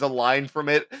out is a line from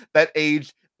it that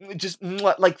aged just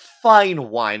like fine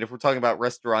wine. If we're talking about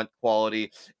restaurant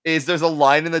quality, there's a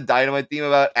line in the Dynamite theme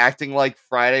about acting like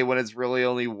Friday when it's really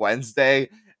only Wednesday,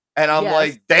 and I'm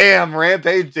like, damn,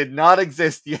 Rampage did not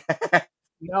exist yet.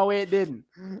 No, it didn't.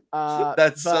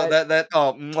 That's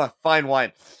fine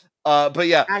wine. But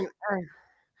yeah.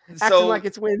 Acting like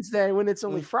it's Wednesday when it's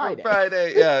only Friday.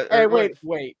 Yeah. Hey, wait.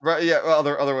 Right, yeah,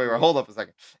 other way around. Hold up a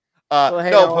second. But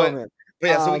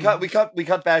yeah. So we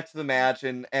cut back to the match,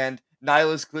 and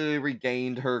Nyla's clearly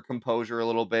regained her composure a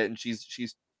little bit, and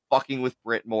she's fucking with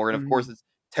Britt more, and of course it's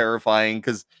terrifying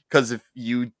because if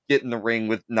you get in the ring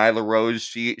with Nyla Rose,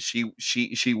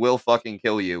 she will fucking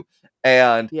kill you,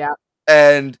 and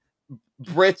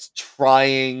Britt's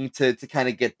trying to kind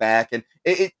of get back, and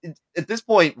it at this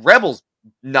point Rebel's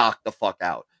knocked the fuck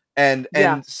out, and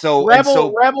so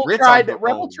Rebel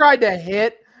tried to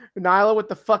hit Nyla with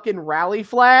the fucking rally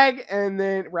flag and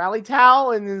then rally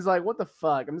towel, and is like, what the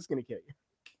fuck, I'm just gonna kill you.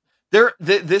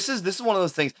 This is one of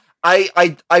those things.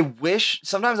 I wish,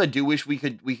 sometimes I do wish we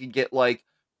could get like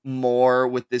more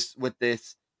with this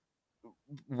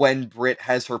when Britt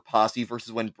has her posse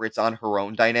versus when Britt's on her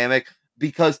own dynamic,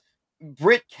 because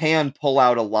Britt can pull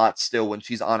out a lot still when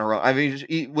she's on her own. I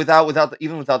mean, without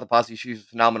the posse, she's a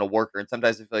phenomenal worker, and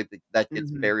sometimes I feel like that gets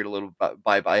buried a little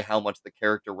by how much the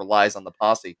character relies on the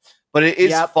posse. But it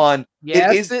is fun.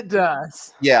 Yes, it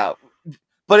does. Yeah,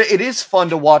 but it is fun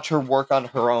to watch her work on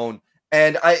her own.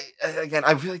 And I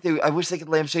feel like I wish they could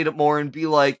lampshade it more and be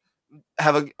like,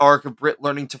 have an arc of Britt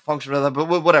learning to function with that.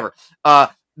 But whatever.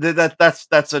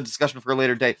 That's a discussion for a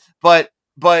later day. But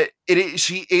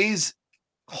she is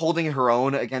holding her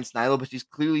own against Nyla, but she's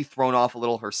clearly thrown off a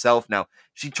little herself now.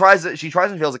 She tries and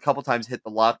fails a couple times, hit the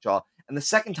lockjaw, and the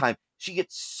second time she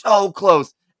gets so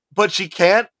close, but she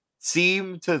can't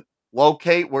seem to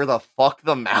locate where the fuck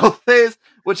the mouth is,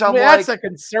 which I'm that's a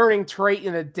concerning trait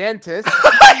in a dentist.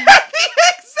 I had the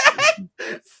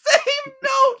exact same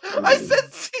note. I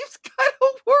said seems kind of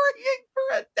worrying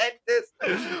for a dentist.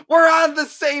 We're on the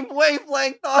same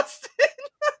wavelength, Austin.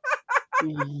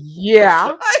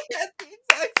 Yeah. I had the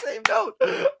exact same note.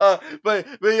 But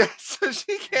yeah, so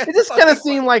she can't. It just kind of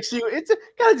seemed like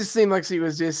she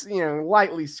was just,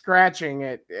 lightly scratching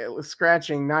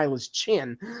Nyla's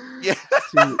chin. Yeah.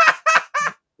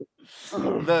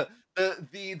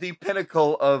 The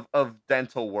pinnacle of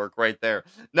dental work right there.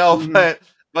 No,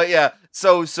 but yeah,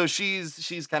 so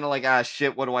she's kind of like,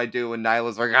 shit, what do I do? And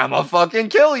Nyla's like, I'm gonna fucking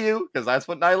kill you, because that's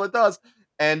what Nyla does.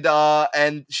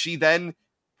 And she then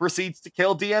proceeds to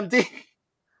kill DMD.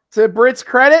 To Britt's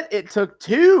credit, it took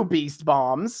 2 beast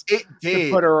bombs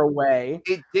to put her away.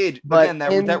 It did. But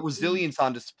again, that resilience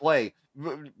on display.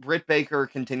 Britt Baker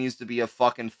continues to be a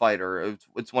fucking fighter.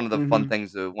 It's one of the fun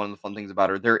things. One of the fun things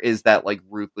about her. There is that like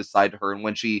ruthless side to her, and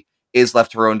when she is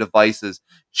left to her own devices,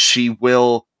 she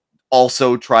will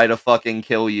also try to fucking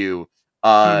kill you.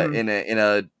 In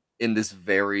this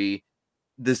very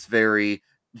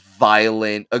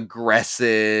violent,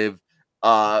 aggressive,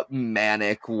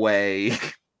 manic way.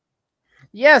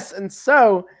 Yes, and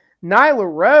so Nyla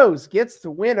Rose gets the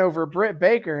win over Britt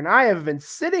Baker, and I have been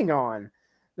sitting on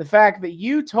the fact that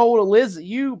you told Elizabeth,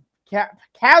 you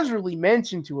casually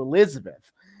mentioned to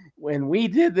Elizabeth when we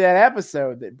did that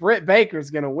episode that Britt Baker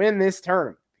is going to win this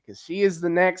tournament because she is the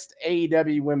next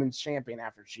AEW Women's Champion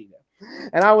after Shida.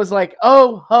 And I was like,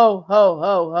 oh, ho, ho,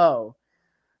 ho, ho.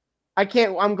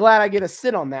 I'm glad I get to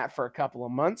sit on that for a couple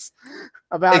of months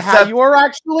about how you are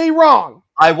actually wrong.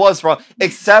 I was wrong.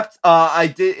 Except I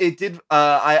did kind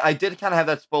of have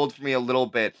that spoiled for me a little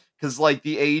bit because like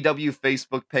the AEW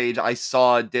Facebook page I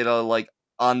saw did a like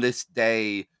on this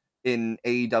day in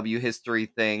AEW history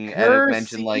thing, and it Curse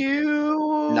mentioned like you,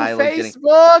 Nyla getting,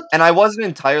 Facebook. and I wasn't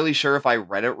entirely sure if I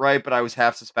read it right, but I was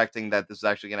half suspecting that this was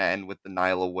actually going to end with the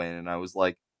Nyla win, and I was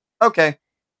like, okay,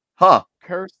 huh.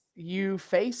 Curse you,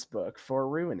 Facebook, for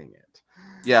ruining it.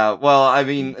 Yeah, well, I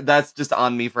mean, that's just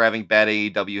on me for having bad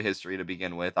AEW history to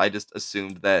begin with. I just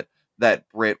assumed that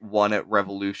Britt won at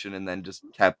Revolution and then just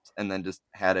had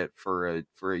it for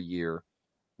a year,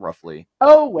 roughly.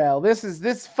 Oh well,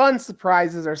 this fun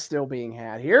surprises are still being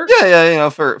had here. Yeah,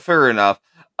 fair enough.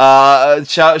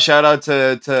 Shout out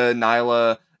to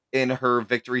Nyla in her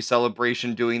victory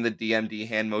celebration doing the DMD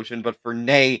hand motion, but for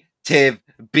Native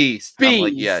Beast. I'm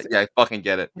like, yeah, I fucking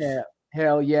get it. Yeah.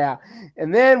 Hell yeah.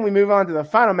 And then we move on to the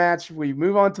final match. We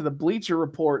move on to the Bleacher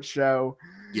Report show.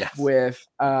 Yes. With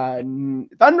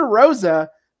Thunder Rosa.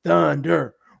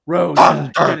 Thunder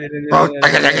Rosa. Thunder Rosa.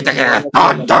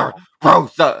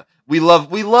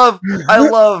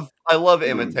 I love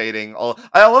imitating all.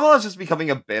 I love how it's just becoming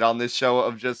a bit on this show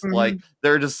of just like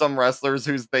there are just some wrestlers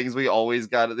whose things we always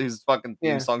got, whose fucking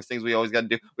theme songs things we always got to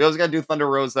do. We always got to do Thunder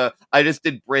Rosa. I just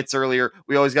did Brits earlier.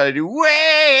 We always got to do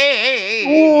way.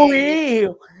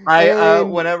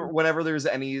 Whenever there's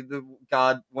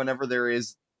whenever there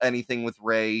is anything with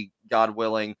Ray, God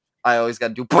willing, I always got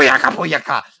to do booyaka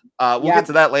booyaka. We'll get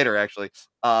to that later, actually.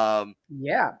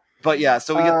 But yeah,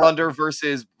 so we get Thunder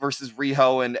versus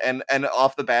Riho, and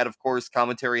off the bat, of course,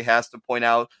 commentary has to point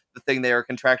out the thing they are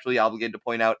contractually obligated to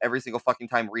point out every single fucking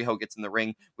time Riho gets in the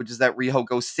ring, which is that Riho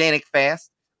goes Sonic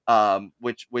fast,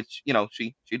 which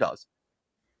she does.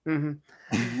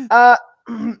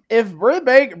 If Britt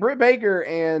Baker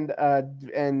and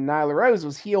Nyla Rose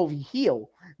was heel v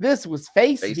heel, this was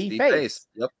face v face.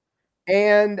 Yep.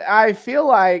 And I feel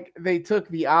like they took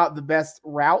the best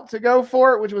route to go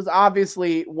for it, which was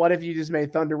obviously, what if you just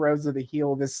made Thunder Rosa the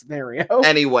heel of this scenario?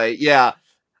 Anyway, yeah.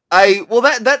 I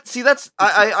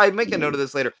make a note of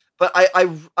this later, but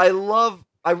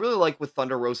I really like with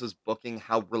Thunder Rosa's booking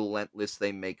how relentless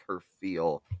they make her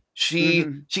feel. She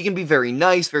can be very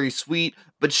nice, very sweet,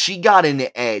 but she got an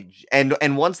edge,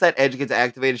 and once that edge gets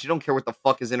activated, she don't care what the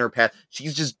fuck is in her path.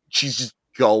 She's just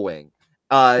going.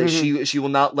 She will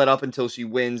not let up until she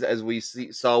wins, as we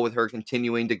saw with her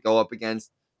continuing to go up against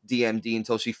DMD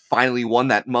until she finally won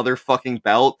that motherfucking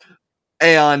belt.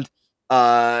 And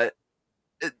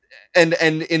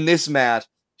in this match,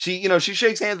 she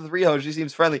shakes hands with Riho. She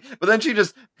seems friendly, but then she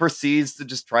just proceeds to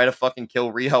just try to fucking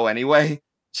kill Riho anyway.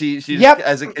 She just,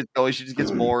 as it gets going, she just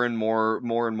gets more and more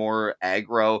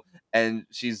aggro, and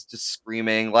she's just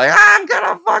screaming like, "I'm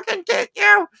gonna fucking get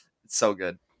you!" It's so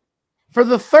good. For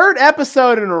the third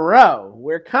episode in a row,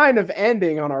 we're kind of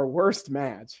ending on our worst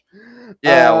match.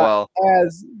 Yeah, well,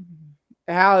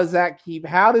 how does this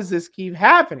keep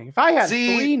happening? If I had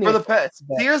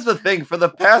here's the thing, for the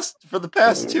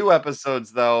past 2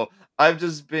 episodes though, I've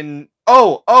just been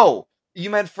you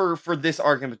meant for this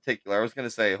arc in particular. I was gonna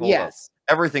say, hold up.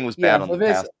 Everything was bad on the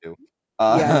past 2.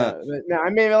 I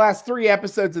mean, the last 3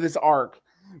 episodes of this arc,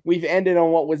 we've ended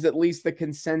on what was at least the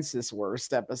consensus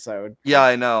worst episode. Yeah,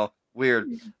 I know. Weird.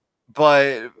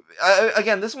 But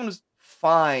again, this one was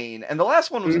fine. And the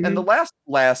last one was, and the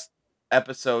last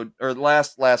episode, or the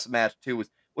last match too,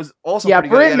 was also pretty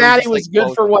good. Britt Maddie was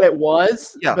good for what it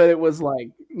was. Yeah. But it was like,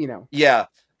 Yeah.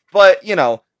 But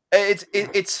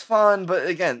it's fun, but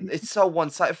again, it's so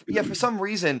one-sided. Yeah, for some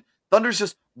reason, Thunder's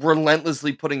just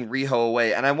relentlessly putting Riho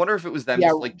away. And I wonder if it was them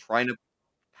just like trying to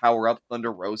power up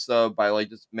Thunder Rosa by like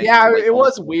just making it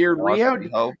was weird.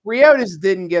 Riho just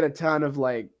didn't get a ton of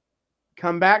like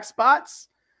comeback spots.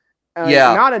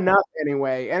 Not enough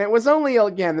anyway. And it was only,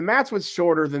 again, the match was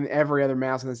shorter than every other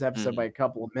match in this episode by a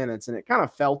couple of minutes, and it kind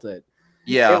of felt it.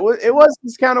 Yeah. It was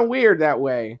just kind of weird that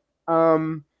way.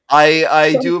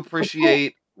 I do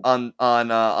appreciate on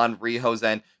Riho's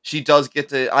end, she does get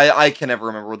to, I can never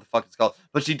remember what the fuck it's called,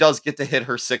 but she does get to hit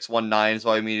her 619,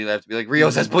 so I immediately have to be like,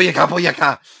 Riho says booyaka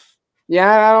booyaka. Yeah,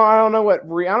 I don't know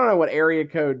what area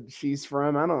code she's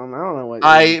from. I don't know what.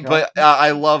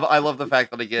 I love the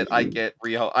fact that I get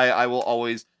Riho. I will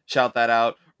always shout that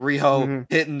out. Riho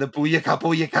hitting the booyaka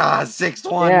booyaka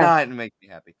 619. It makes me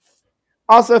happy.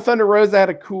 Also, Thunder Rosa had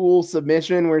a cool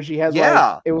submission where she has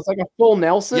it was like a full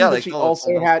Nelson,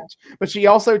 but she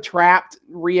also trapped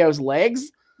Rio's legs.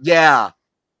 Yeah.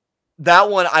 That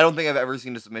one, I don't think I've ever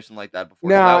seen a submission like that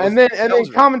before. No, and then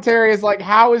commentary is like,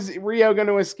 how is Riho going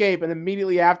to escape? And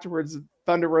immediately afterwards,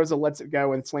 Thunder Rosa lets it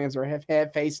go and slams her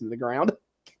head face into the ground.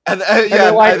 And I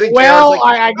think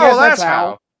I guess that's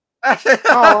how. That's yeah,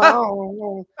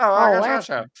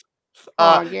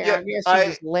 I guess he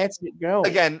just lets it go.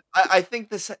 Again, I think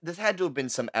this had to have been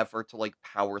some effort to like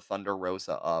power Thunder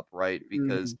Rosa up, right?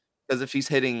 Because if she's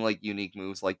hitting like unique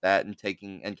moves like that and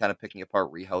taking and kind of picking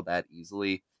apart Riho that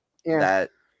easily, Yeah.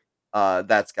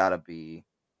 that's gotta be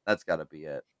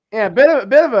it. Yeah, a bit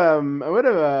of a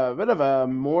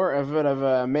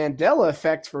Mandela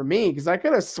effect for me because I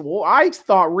could have swore I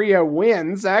thought Riho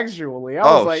wins. Actually, I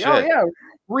was like, shit. oh yeah,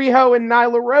 Riho and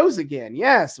Nyla Rose again.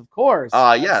 Yes, of course.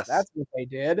 Yes, that's what they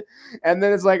did. And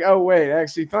then it's like, oh wait,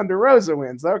 actually Thunder Rosa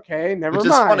wins. Okay, never mind.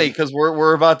 Which is funny because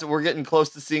we're getting close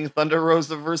to seeing Thunder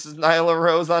Rosa versus Nyla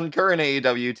Rose on current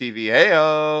AEW TV.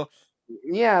 Heyo.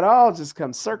 Yeah, it all just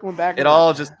comes circling back.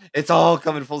 It's all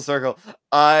coming full circle.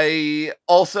 I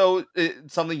also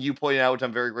something you pointed out, which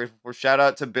I'm very grateful for. Shout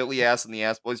out to Billy Ass and the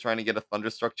Ass Boys trying to get a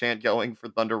Thunderstruck chant going for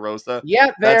Thunder Rosa.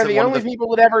 Yep, they're the only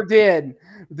people that ever did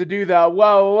to do the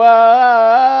whoa,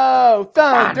 whoa,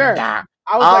 Thunder.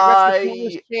 I was like, that's the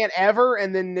coolest chant ever,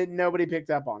 and then nobody picked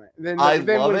up on it. Then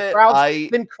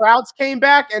Krauts came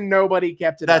back, and nobody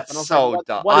kept it up. That's so like,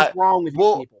 dumb. What is wrong with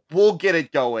you people? We'll get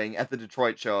it going at the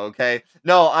Detroit show, okay?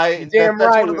 No,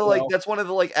 that's one of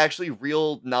the like actually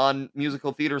real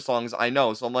non-musical theater songs I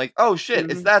know. So I'm like, oh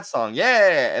shit, it's that song,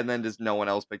 yeah. And then just no one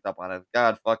else picked up on it.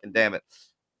 God fucking damn it.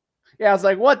 Yeah, I was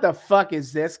like, what the fuck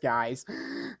is this, guys?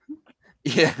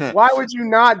 Yeah. Why would you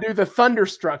not do the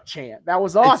Thunderstruck chant? That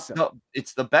was awesome.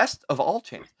 It's the best of all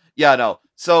chants. Yeah, no.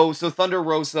 So Thunder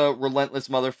Rosa, relentless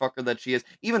motherfucker that she is.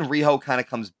 Even Riho kind of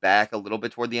comes back a little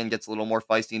bit toward the end, gets a little more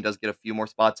feisty, and does get a few more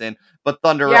spots in. But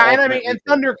Thunder,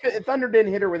 Thunder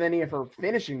didn't hit her with any of her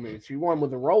finishing moves. She won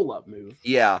with a roll-up move.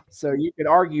 Yeah. So you could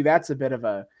argue that's a bit of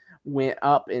a went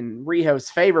up in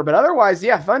Riho's favor, but otherwise,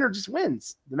 yeah, Thunder just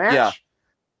wins the match.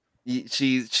 Yeah.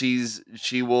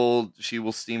 She will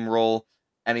steamroll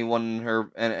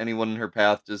anyone in her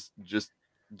path. Just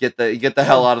get the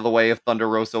hell out of the way of Thunder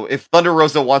Rosa. If Thunder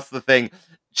Rosa wants the thing,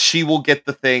 she will get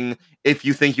the thing. If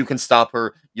you think you can stop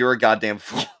her, you're a goddamn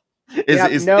fool.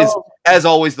 Is as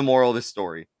always the moral of this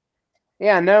story.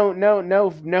 Yeah,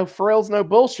 no frills, no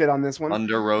bullshit on this one.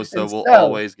 Thunder Rosa will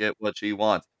always get what she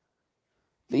wants.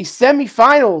 The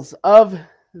semifinals of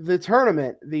the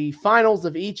tournament, the finals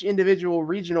of each individual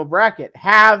regional bracket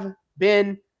have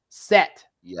been set.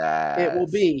 Yeah. It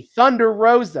will be Thunder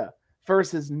Rosa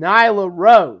versus Nyla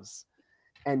Rose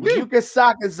and Yuka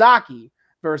Sakazaki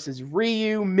versus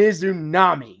Ryu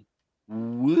Mizunami.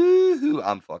 Woohoo!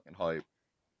 I'm fucking hyped.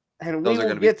 And we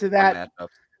will get to that.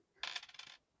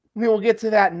 We will get to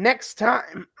that next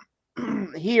time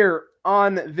here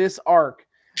on this arc.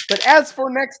 But as for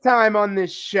next time on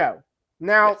this show,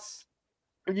 now,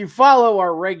 if you follow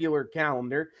our regular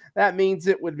calendar, that means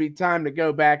it would be time to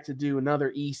go back to do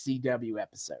another ECW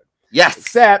episode. Yes.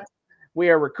 Except we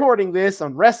are recording this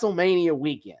on WrestleMania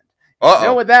weekend. You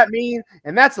know what that means?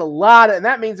 And that's a lot. And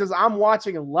that means is I'm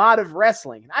watching a lot of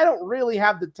wrestling. And I don't really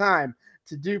have the time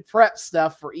to do prep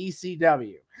stuff for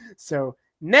ECW. So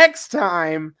next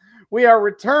time, we are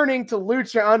returning to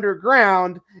Lucha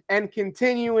Underground and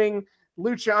continuing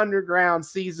Lucha Underground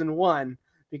Season 1.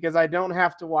 Because I don't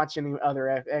have to watch any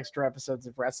other extra episodes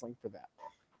of wrestling for that.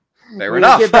 Fair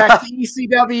enough. We'll get back to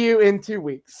ECW in 2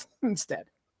 weeks instead.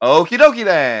 Okie dokie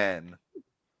then.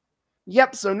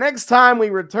 Yep, so next time we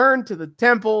return to the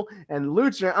Temple and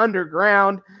Lucha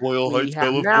Underground. Loyal Heights,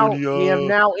 California. We have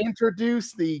now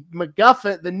introduced the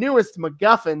MacGuffin, the newest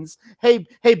MacGuffins. Hey,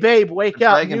 babe, wake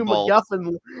up. New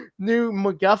MacGuffin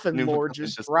lore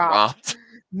just dropped.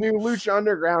 New Lucha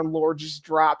Underground lore just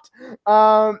dropped.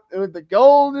 With the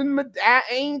golden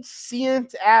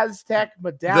ancient Aztec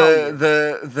medallion.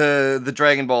 The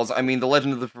Dragon Balls. I mean, the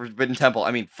Legend of the Forbidden Temple.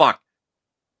 I mean, fuck.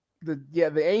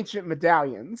 The ancient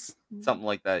medallions. Something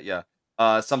like that, yeah.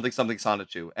 Something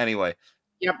Sonichu. Anyway.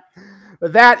 Yep.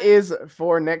 But that is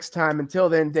for next time. Until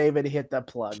then, David, hit the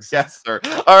plugs. Yes, sir.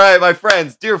 All right, my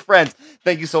friends, dear friends,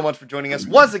 thank you so much for joining us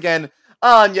once again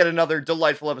on yet another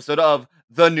delightful episode of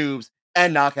the Noobs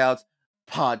and Knockouts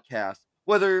podcast.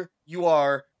 Whether you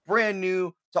are brand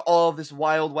new to all of this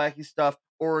wild, wacky stuff,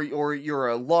 or you're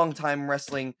a longtime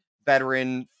wrestling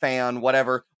veteran, fan,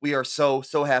 whatever, we are so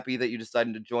happy that you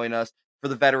decided to join us. For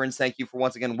the veterans, thank you for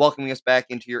once again welcoming us back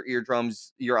into your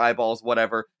eardrums, your eyeballs,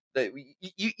 whatever.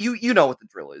 You know what the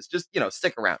drill is. Just,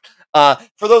 stick around.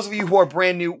 For those of you who are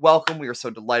brand new, welcome. We are so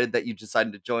delighted that you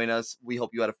decided to join us. We hope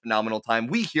you had a phenomenal time.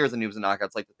 We here at the Noobs and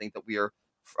Knockouts like to think that we are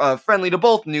friendly to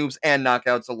both noobs and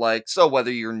knockouts alike. So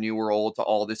whether you're new or old to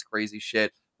all this crazy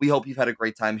shit, we hope you've had a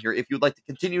great time here. If you'd like to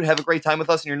continue to have a great time with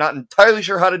us and you're not entirely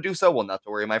sure how to do so, well, not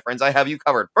to worry, my friends. I have you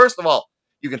covered. First of all,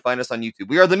 you can find us on YouTube.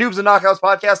 We are the Noobs and Knockouts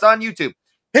podcast on YouTube.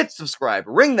 hit subscribe,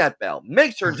 ring that bell,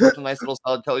 make sure and touch a nice little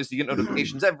solid color so you get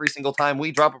notifications every single time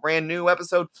we drop a brand new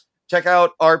episode. Check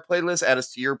out our playlist, add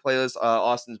us to your playlist.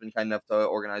 Austin's been kind enough to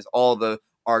organize all the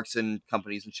arcs and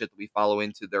companies and shit that we follow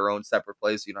into their own separate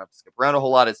plays, so you don't have to skip around a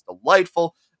whole lot. It's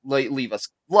delightful. Leave us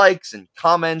likes and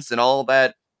comments and all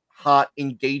that hot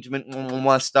engagement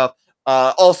stuff.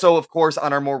 Also, of course,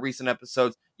 on our more recent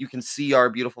episodes, you can see our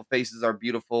beautiful faces, our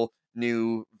beautiful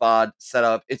new VOD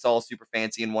setup. It's all super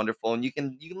fancy and wonderful, and you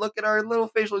can look at our little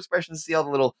facial expressions, see all the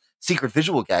little secret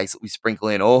visual gags that we sprinkle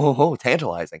in. Oh,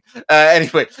 tantalizing.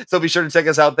 Anyway, so be sure to check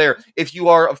us out there. If you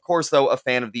are, of course, though, a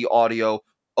fan of the audio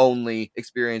only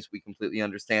experience, we completely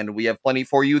understand. We have plenty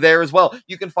for you there as well.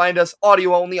 You can find us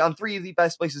audio only on 3 of the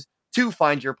best places to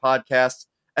find your podcasts,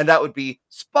 and that would be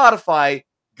Spotify,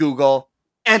 Google,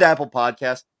 and Apple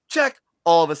Podcasts. Check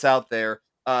all of us out there.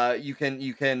 You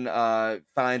can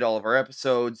find all of our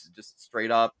episodes just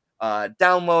straight up.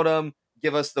 Download them.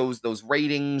 Give us those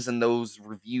ratings and those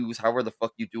reviews, however the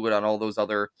fuck you do it on all those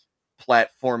other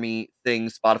platformy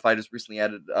things. Spotify just recently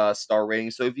added star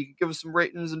ratings, so if you could give us some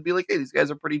ratings and be like, hey, these guys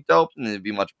are pretty dope, and it'd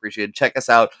be much appreciated. Check us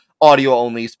out, audio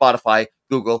only, Spotify,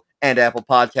 Google, and Apple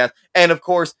Podcast. And of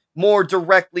course, more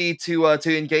directly to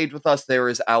engage with us, there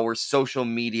is our social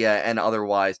media and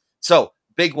otherwise. So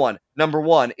big one, number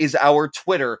one, is our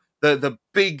Twitter, the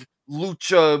big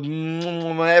lucha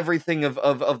everything of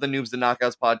the Noobs and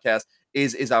Knockouts podcast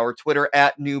is our Twitter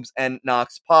at Noobs and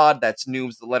Knox Pod. That's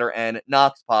Noobs, the letter N,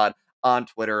 Knox Pod on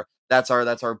Twitter. That's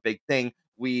our big thing.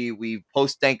 We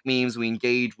post dank memes. We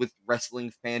engage with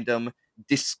wrestling fandom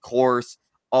discourse,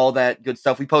 all that good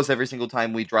stuff. We post every single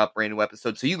time we drop brand new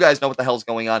episodes, so you guys know what the hell's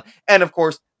going on. And of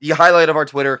course, the highlight of our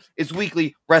Twitter is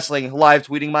weekly wrestling live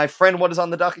tweeting. My friend, what is on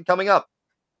the docket coming up?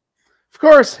 Of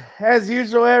course, as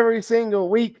usual, every single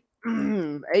week,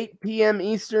 8 p.m.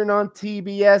 Eastern on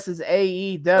TBS is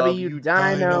AEW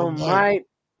Dynamite.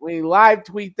 We live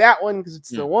tweet that one because it's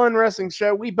the one wrestling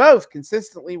show we both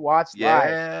consistently watch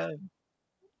live.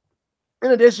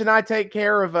 In addition, I take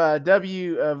care of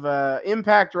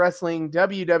Impact Wrestling,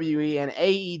 WWE, and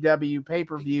AEW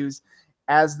pay-per-views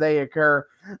as they occur.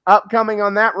 Upcoming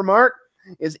on that remark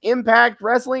is Impact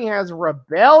Wrestling has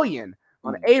Rebellion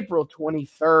on April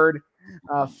 23rd.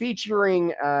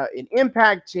 Featuring an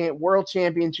Impact World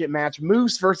Championship match,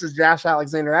 Moose versus Josh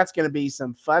Alexander. That's going to be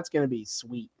that's going to be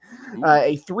sweet.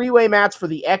 A 3-way match for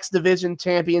the X Division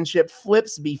Championship.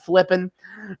 Flips be flipping.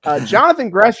 Jonathan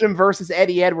Gresham versus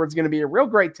Eddie Edwards. Going to be a real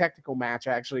great technical match,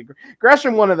 actually.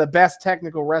 Gresham, one of the best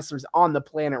technical wrestlers on the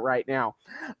planet right now.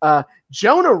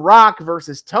 Jonah Rock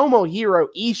versus Tomohiro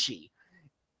Ishii.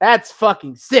 That's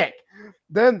fucking sick.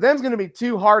 Them's going to be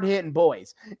 2 hard-hitting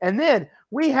boys. And then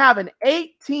we have an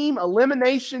 8-team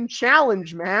elimination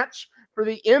challenge match for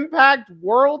the Impact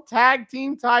World Tag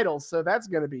Team titles. So that's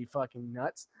going to be fucking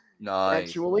nuts. Nice.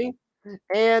 Actually.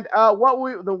 And what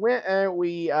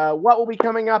will be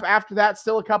coming up after that?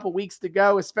 Still a couple weeks to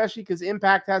go, especially because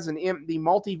Impact has the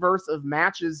Multiverse of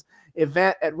Matches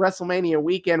event at WrestleMania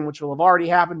weekend, which will have already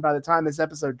happened by the time this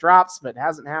episode drops, but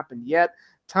hasn't happened yet.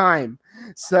 Time.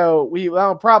 So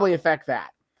that'll probably affect that.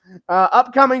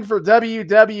 Upcoming for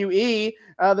WWE,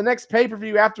 the next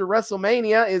pay-per-view after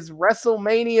WrestleMania is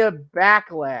WrestleMania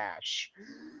Backlash.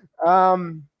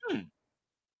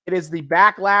 It is the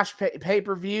Backlash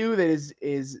pay-per-view that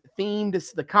is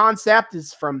themed. The concept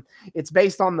is it's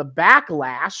based on the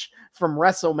Backlash from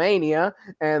WrestleMania.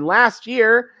 And last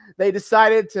year, they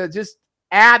decided to just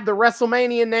add the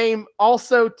WrestleMania name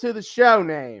also to the show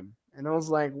name. And I was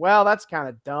like, well, that's kind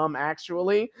of dumb,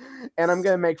 actually. And I'm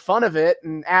going to make fun of it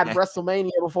and add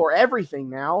WrestleMania before everything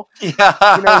now. Yeah.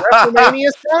 WrestleMania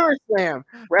SummerSlam,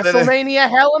 WrestleMania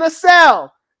Hell in a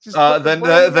Cell.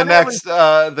 The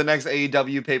next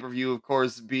AEW pay-per-view, of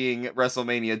course, being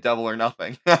WrestleMania Double or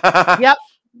Nothing. Yep.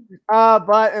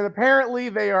 And apparently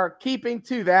they are keeping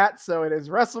to that. So it is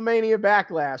WrestleMania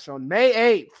Backlash on May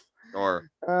 8th. Sure.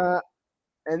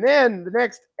 And then the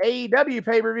next AEW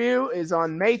pay-per-view is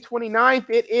on May 29th.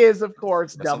 It is, of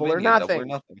course, Double or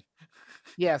Nothing.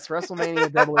 Yes,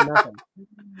 WrestleMania Double or Nothing.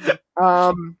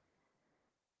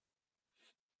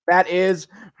 That is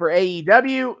for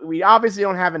AEW. We obviously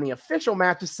don't have any official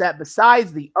matches set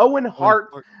besides the Owen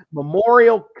Hart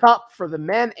Memorial Cup for the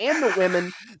men and the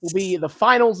women. Will be the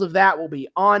finals of that will be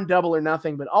on Double or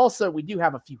Nothing. But also we do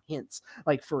have a few hints.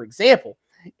 Like, for example,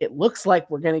 it looks like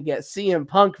we're going to get CM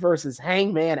Punk versus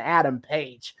Hangman Adam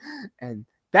Page. And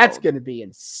that's going to be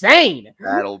insane.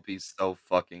 That'll be so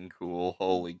fucking cool.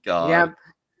 Holy God. Yeah.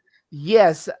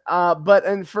 Yes.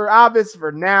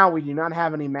 For now, we do not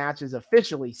have any matches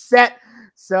officially set.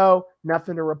 So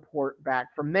nothing to report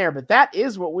back from there. But that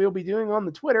is what we'll be doing on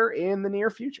the Twitter in the near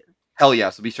future. Hell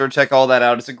yeah. So be sure to check all that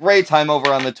out. It's a great time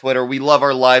over on the Twitter. We love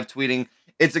our live tweeting.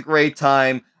 It's a great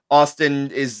time.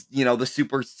 Austin is, the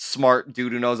super smart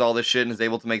dude who knows all this shit and is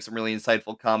able to make some really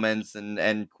insightful comments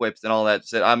and quips and all that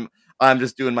shit. I'm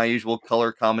just doing my usual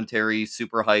color commentary,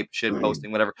 super hype, shit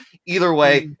posting, whatever. Either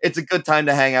way, it's a good time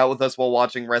to hang out with us while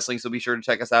watching wrestling. So be sure to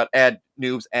check us out at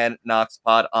Noobs and Knox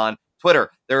Pod on Twitter.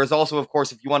 There is also, of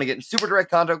course, if you want to get in super direct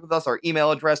contact with us, our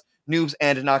email address,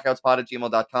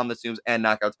 noobsandknockoutspod@gmail.com. That's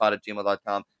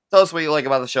noobsandknockoutspod@gmail.com. Tell us what you like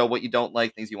about the show, what you don't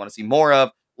like, things you want to see more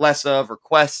of, less of,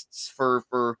 requests for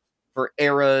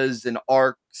eras and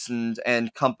arcs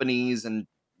and companies and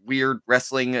weird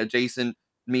wrestling adjacent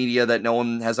media that no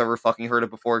one has ever fucking heard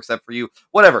of before except for you.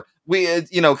 Whatever. We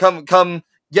come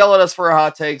yell at us for our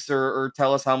hot takes or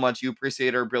tell us how much you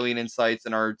appreciate our brilliant insights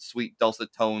and our sweet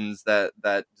dulcet tones that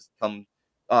just come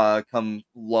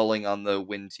lulling on the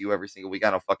wind to you every single week.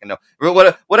 I don't fucking know.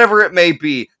 Whatever it may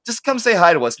be, just come say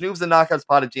hi to us.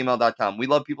 noobsandknockoutspod@gmail.com. We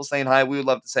love people saying hi. We would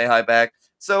love to say hi back.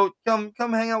 So come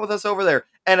hang out with us over there.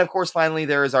 And of course, finally,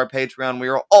 there is our Patreon. We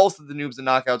are also the Noobs and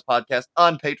Knockouts podcast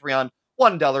on Patreon.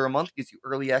 $1 a month gives you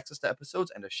early access to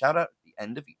episodes and a shout out at the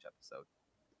end of each episode.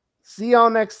 See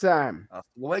y'all next time. Hasta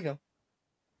luego.